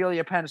pedophilia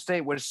at Penn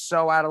State was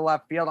so out of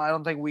left field. I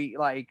don't think we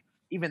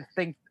even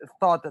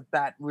thought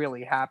that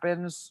really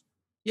happens.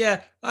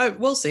 Yeah,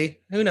 we'll see.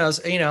 Who knows?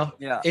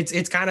 Yeah.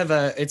 It's kind of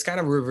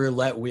a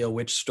roulette wheel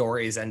which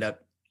stories end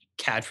up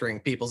capturing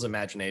people's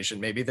imagination.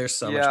 Maybe there's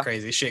so much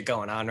crazy shit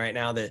going on right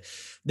now that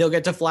they'll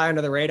get to fly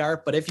under the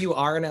radar. But if you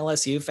are an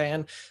LSU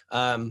fan,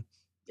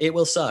 it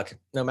will suck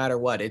no matter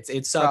what.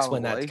 It sucks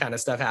when that kind of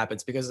stuff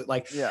happens because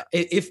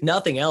if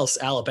nothing else,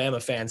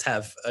 Alabama fans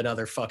have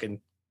another fucking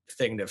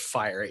thing to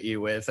fire at you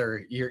with,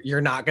 or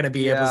you're not going to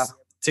be able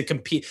to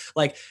compete.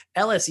 Like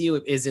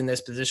LSU is in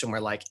this position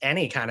where like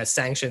any kind of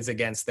sanctions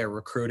against their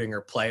recruiting or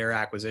player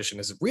acquisition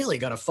is really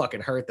going to fucking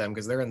hurt them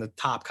because they're in the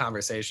top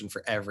conversation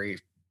for every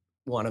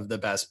one of the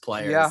best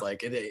players. Yeah.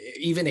 Like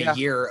even a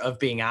year of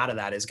being out of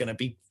that is going to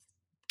be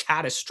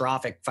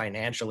catastrophic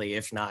financially,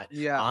 if not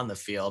on the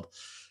field.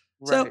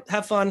 Right. So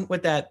have fun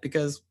with that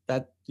because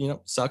that,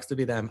 sucks to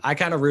be them. I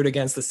kind of root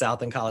against the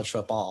South in college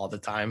football all the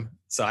time.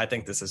 So I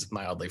think this is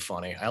mildly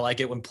funny. I like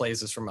it when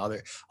places from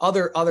other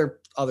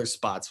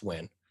spots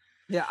win.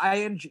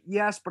 Yeah,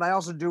 yes, but I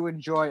also do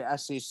enjoy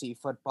SEC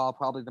football,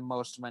 probably the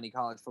most of any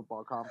college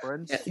football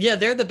conference. Yeah,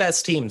 they're the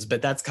best teams,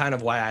 but that's kind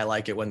of why I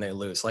like it when they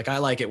lose. Like I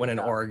like it when an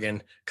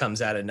Oregon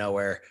comes out of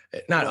nowhere.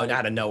 Not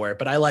out of nowhere,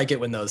 but I like it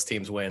when those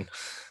teams win.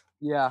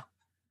 Yeah.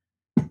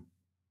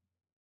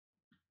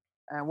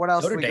 And what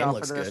else we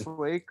got for this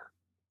week?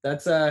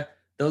 That's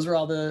those were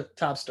all the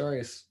top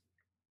stories.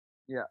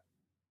 Yeah.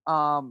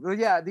 I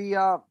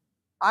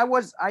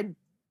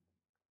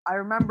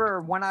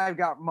remember when I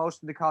got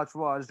most into college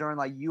football, it was during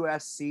like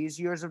USC's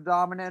years of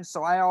dominance.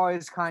 So I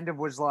always kind of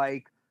was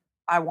like,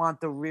 I want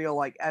the real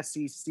like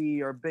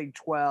SEC or Big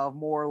 12,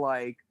 more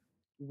like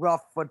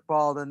rough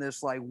football than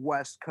this like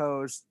West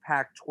Coast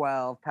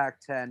Pac-12,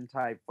 Pac-10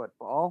 type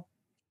football.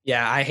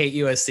 Yeah, I hate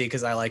USC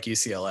because I like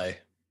UCLA.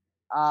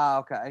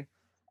 Okay.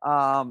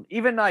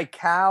 Even like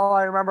Cal,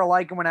 I remember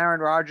liking when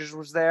Aaron Rodgers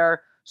was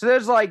there. So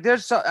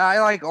I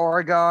like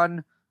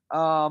Oregon.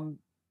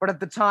 But at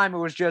the time, it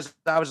was just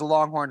I was a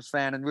Longhorns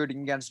fan, and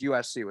rooting against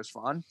USC was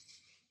fun.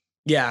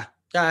 Yeah,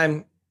 USC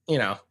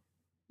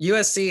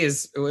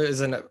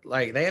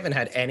they haven't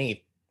had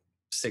any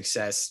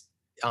success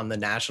on the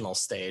national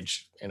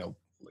stage in a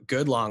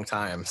good long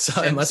time.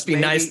 So it must be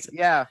nice.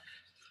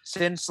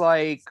 Since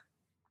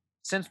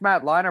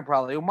Matt Leinart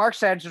probably. When Mark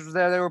Sanchez was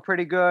there, they were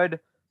pretty good,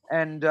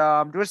 and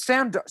there was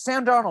Sam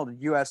Darnold at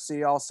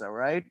USC also,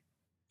 right?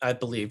 I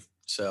believe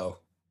so.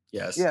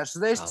 Yes. Yeah, so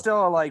they still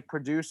are like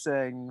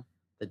producing.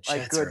 The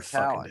Jets are a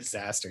fucking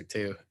disaster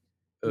too.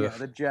 Ugh. Yeah,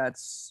 the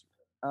Jets.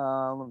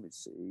 Let me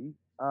see.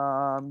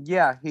 Sam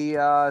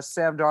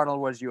Darnold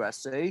was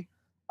USC.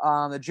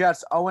 The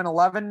Jets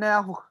 0-11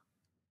 now.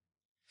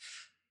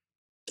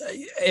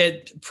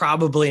 It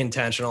probably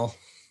intentional.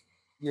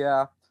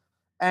 Yeah.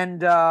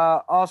 And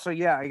also,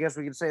 I guess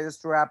we can say this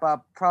to wrap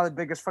up. Probably the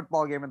biggest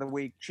football game of the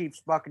week.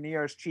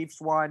 Chiefs-Buccaneers.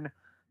 Chiefs won.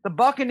 The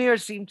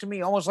Buccaneers seem to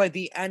me almost like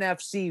the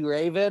NFC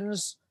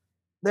Ravens.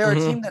 They're a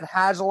team that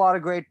has a lot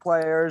of great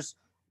players.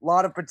 A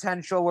lot of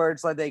potential where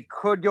it's like they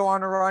could go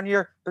on a run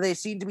here, but they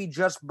seem to be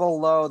just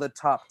below the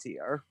top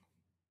tier.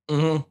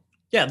 Mm-hmm.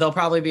 Yeah, they'll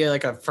probably be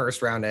like a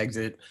first round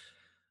exit.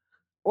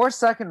 Or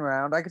second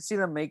round. I could see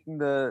them making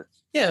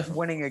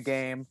winning a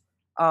game.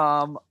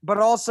 But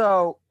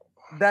also,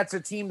 that's a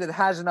team that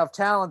has enough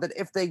talent that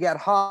if they get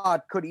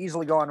hot, could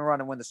easily go on a run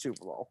and win the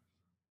Super Bowl.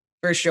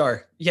 For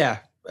sure. Yeah.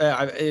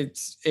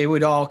 It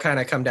would all kind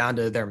of come down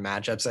to their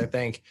matchups, I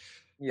think.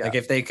 Yeah. Like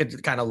if they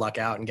could kind of luck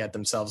out and get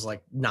themselves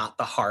like not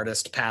the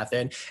hardest path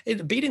in,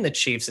 beating the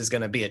Chiefs is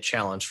going to be a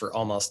challenge for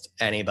almost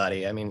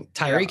anybody. I mean,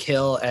 Tyreek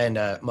Hill and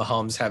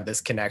Mahomes have this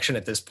connection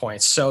at this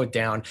point. So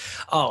down.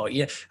 Oh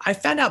yeah. I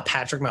found out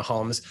Patrick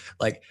Mahomes,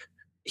 like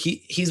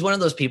he's one of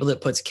those people that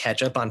puts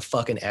ketchup on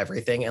fucking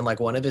everything. And like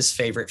one of his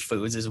favorite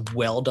foods is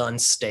well done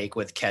steak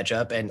with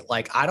ketchup. And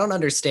like, I don't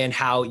understand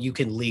how you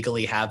can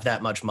legally have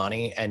that much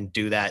money and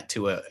do that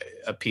to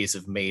a piece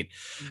of meat.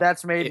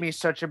 That's made me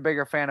such a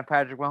bigger fan of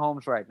Patrick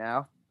Mahomes right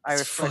now. I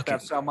respect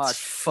that so much. It's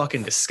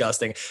fucking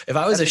disgusting. If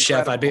I was a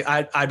chef,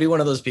 I'd be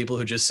one of those people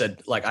who just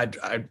said like,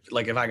 I'd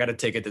like, if I got a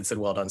ticket that said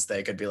well done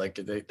steak, I'd be like,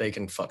 they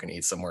can fucking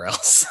eat somewhere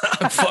else.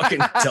 I'm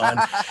fucking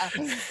done.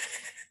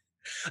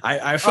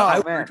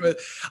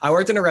 I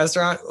worked in a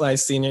restaurant my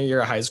senior year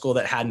of high school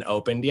that hadn't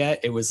opened yet.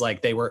 It was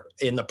like they were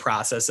in the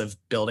process of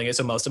building it.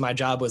 So most of my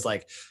job was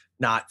like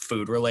not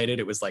food related.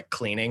 It was like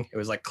cleaning. It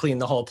was like clean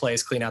the whole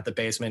place, clean out the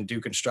basement,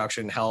 do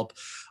construction, help,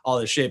 all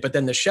this shit. But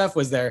then the chef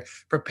was there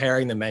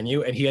preparing the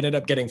menu and he ended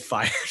up getting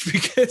fired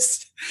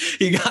because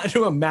he got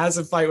into a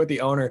massive fight with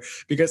the owner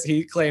because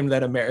he claimed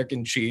that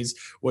American cheese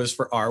was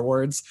for R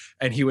words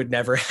and he would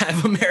never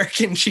have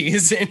American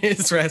cheese in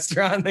his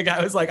restaurant. The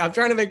guy was like, I'm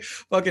trying to make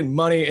fucking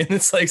money in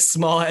this like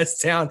small ass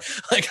town.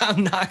 Like,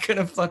 I'm not going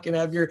to fucking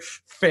have your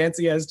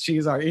fancy ass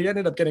cheese. He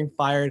ended up getting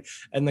fired.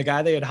 And the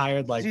guy they had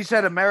hired, like, he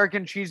said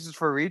American cheese is is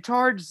for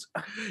retards?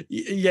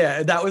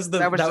 Yeah, that was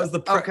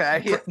the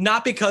okay.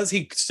 Not because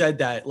he said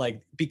that,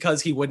 like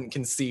because he wouldn't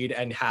concede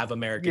and have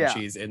American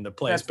cheese in the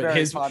place, but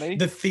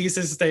the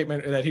thesis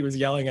statement that he was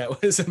yelling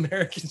at was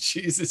American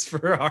cheese is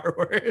for our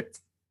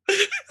words.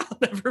 I'll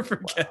never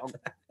forget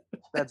that.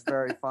 That's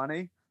very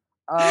funny.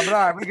 But all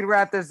right, we can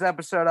wrap this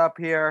episode up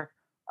here.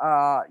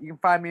 You can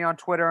find me on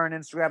Twitter and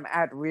Instagram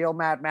at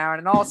RealMattMarin.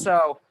 And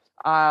also,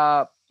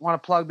 want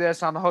to plug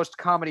this. I'm the host of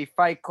Comedy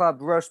Fight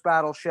Club Roast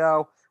Battle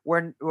Show.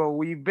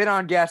 We've been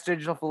on Gas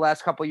Digital for the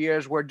last couple of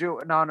years. We're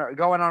going on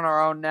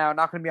our own now.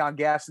 Not going to be on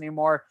Gas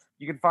anymore.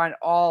 You can find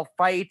all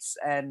fights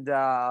and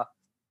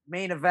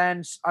main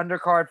events,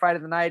 undercard fight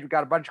of the night. We've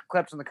got a bunch of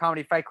clips on the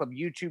Comedy Fight Club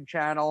YouTube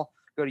channel.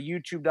 Go to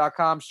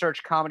youtube.com,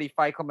 search Comedy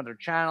Fight Club under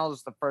channels.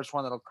 It's the first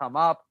one that'll come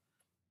up.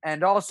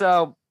 And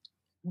also,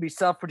 we'll be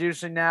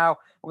self-producing now.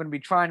 We're going to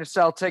be trying to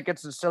sell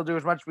tickets and still do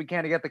as much as we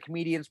can to get the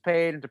comedians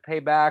paid and to pay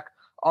back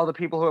all the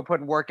people who are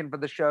putting work in for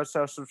the show.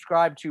 So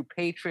subscribe to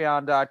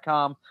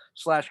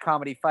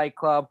patreon.com/Comedy Fight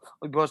Club.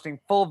 We'll be posting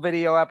full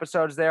video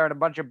episodes there and a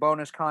bunch of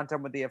bonus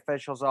content with the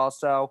officials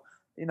also.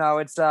 You know,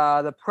 it's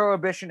the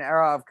prohibition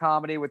era of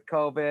comedy with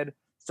COVID.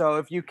 So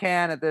if you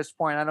can at this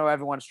point, I know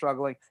everyone's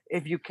struggling.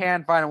 If you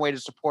can find a way to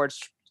support,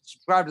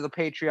 subscribe to the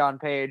Patreon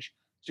page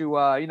to,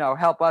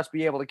 help us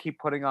be able to keep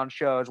putting on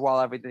shows while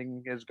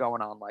everything is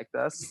going on like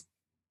this.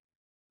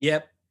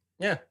 Yep.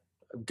 Yeah.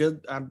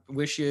 Good. I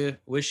wish you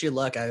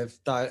luck. I've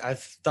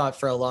thought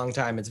for a long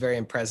time. It's very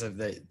impressive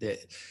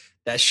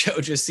that show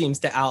just seems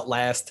to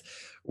outlast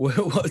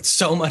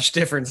so much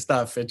different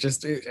stuff. It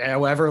just,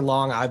 however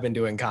long I've been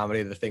doing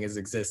comedy, the thing has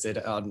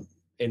existed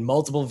in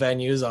multiple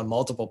venues on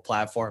multiple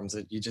platforms.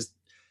 That you just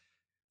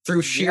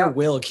through sheer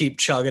will keep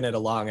chugging it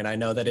along. And I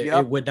know that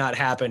it would not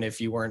happen if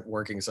you weren't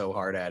working so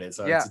hard at it.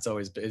 So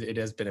it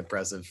has been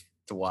impressive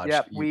to watch.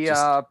 Yeah,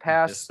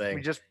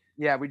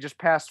 we just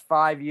passed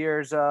 5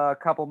 years a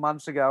couple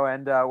months ago,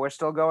 and we're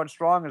still going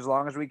strong as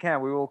long as we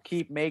can. We will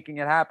keep making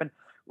it happen.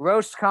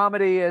 Roast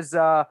comedy is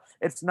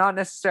it's not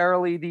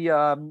necessarily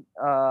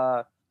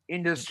the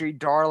industry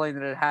darling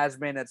that it has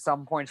been at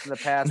some points in the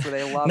past where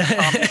they love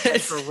comedy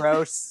for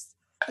roasts.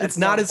 It's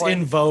not as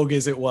in vogue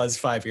as it was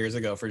 5 years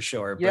ago for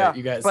sure. But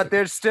you guys, but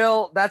there's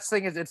still, that's the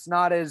thing is it's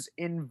not as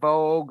in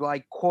vogue,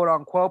 like quote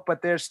unquote,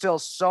 but there's still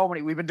so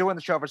many, we've been doing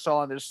the show for so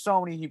long. There's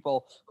so many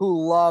people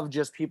who love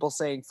just people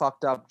saying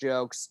fucked up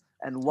jokes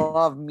and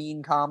love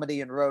mean comedy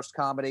and roast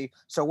comedy.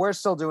 So we're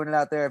still doing it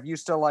out there. If you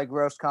still like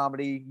roast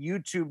comedy,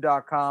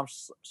 youtube.com,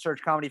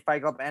 search Comedy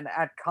Fight Club, and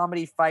at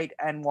Comedy Fight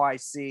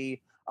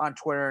NYC on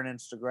Twitter and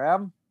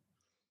Instagram.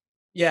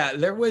 Yeah,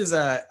 there was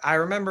I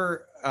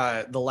remember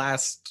the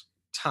last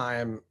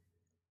time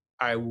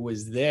I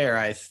was there,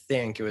 I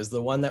think it was the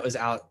one that was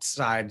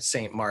outside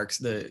St. Mark's.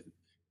 If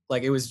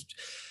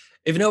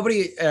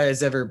nobody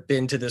has ever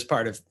been to this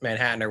part of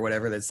Manhattan or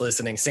whatever that's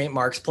listening, St.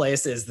 Mark's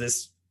Place is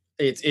this,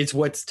 it's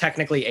what's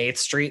technically 8th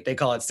Street. They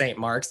call it St.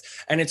 Mark's,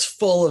 and it's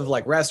full of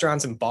like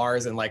restaurants and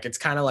bars, and like it's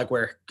kind of like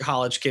where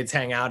college kids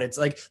hang out. It's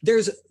like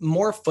there's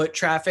more foot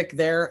traffic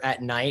there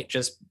at night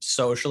just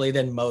socially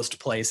than most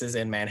places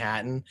in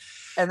Manhattan.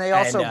 And they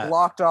also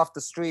blocked off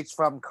the streets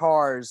from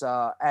cars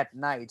at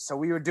night. So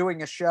we were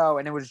doing a show,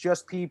 and it was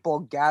just people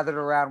gathered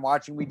around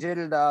watching. We did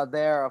it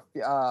there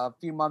a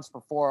few months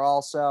before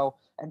also,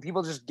 and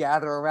people just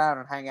gather around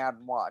and hang out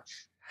and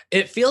watch.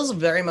 It feels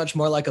very much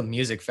more like a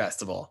music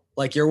festival.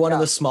 Like you're one of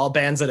the small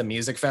bands at a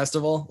music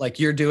festival. Like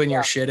you're doing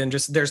your shit and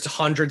just there's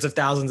hundreds of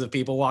thousands of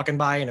people walking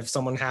by. And if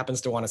someone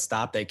happens to want to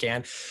stop, they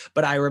can.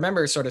 But I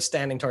remember sort of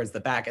standing towards the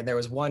back, and there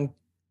was one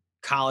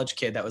college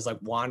kid that was like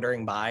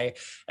wandering by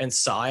and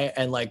saw it,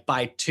 and like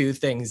by 2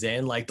 things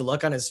in, like the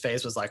look on his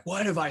face was like,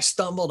 what have I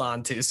stumbled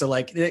onto? So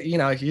like, you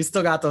know, you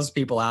still got those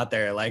people out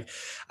there. Like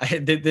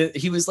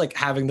he was like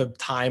having the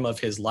time of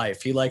his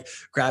life. He like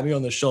grabbed me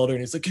on the shoulder and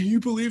he's like, can you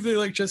believe they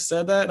like just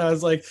said that? And I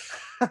was like,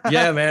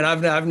 yeah, man,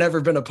 I've never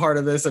been a part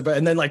of this.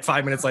 And then like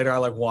 5 minutes later, I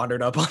like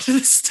wandered up onto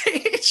the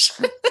stage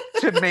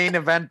to main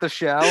event the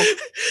show.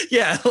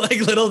 Yeah,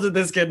 like little did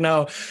this kid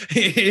know,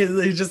 he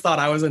just thought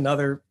I was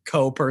another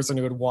co-person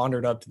who had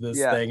wandered up to this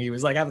thing. He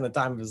was like having the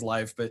time of his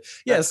life. But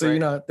yeah, that's so great. You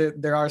know,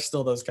 there are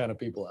still those kind of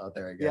people out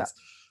there, I guess.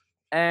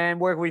 Yeah. And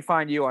where can we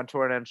find you on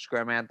Twitter and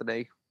Instagram,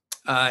 Anthony?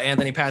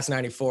 Anthony Pass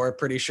 94.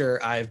 Pretty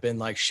sure I've been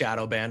like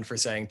shadow banned for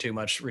saying too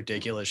much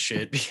ridiculous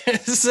shit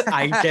because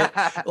I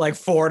get like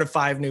 4 to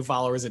 5 new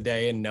followers a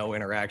day and no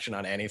interaction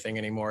on anything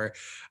anymore.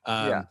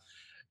 I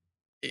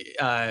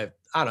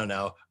don't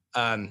know.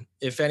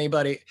 If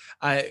anybody,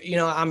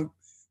 I'm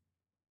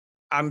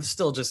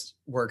still just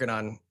working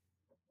on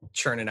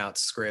churning out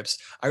scripts.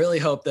 I really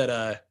hope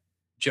that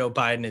Joe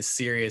Biden is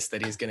serious,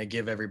 that he's going to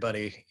give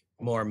everybody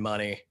more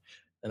money,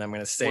 and I'm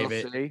going to save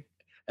it. See.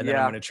 And then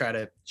I'm going to try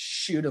to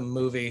shoot a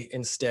movie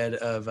instead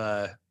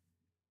of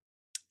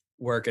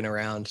working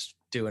around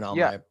doing all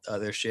my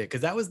other shit.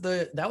 Because that was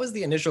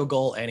the initial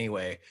goal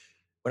anyway.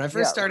 When I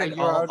first started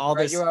all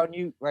this,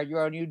 write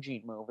your own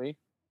Eugene movie.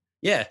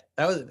 Yeah,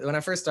 that was when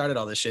I first started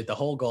all this shit. The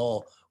whole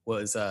goal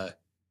was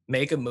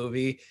make a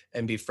movie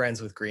and be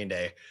friends with Green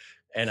Day.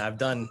 And I've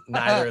done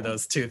neither of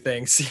those two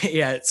things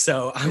yet.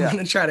 So I'm going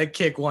to try to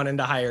kick one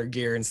into higher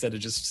gear instead of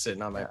just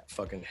sitting on my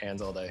fucking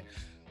hands all day.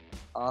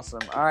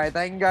 Awesome. All right.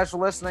 Thank you guys for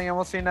listening, and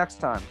we'll see you next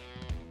time.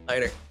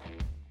 Later.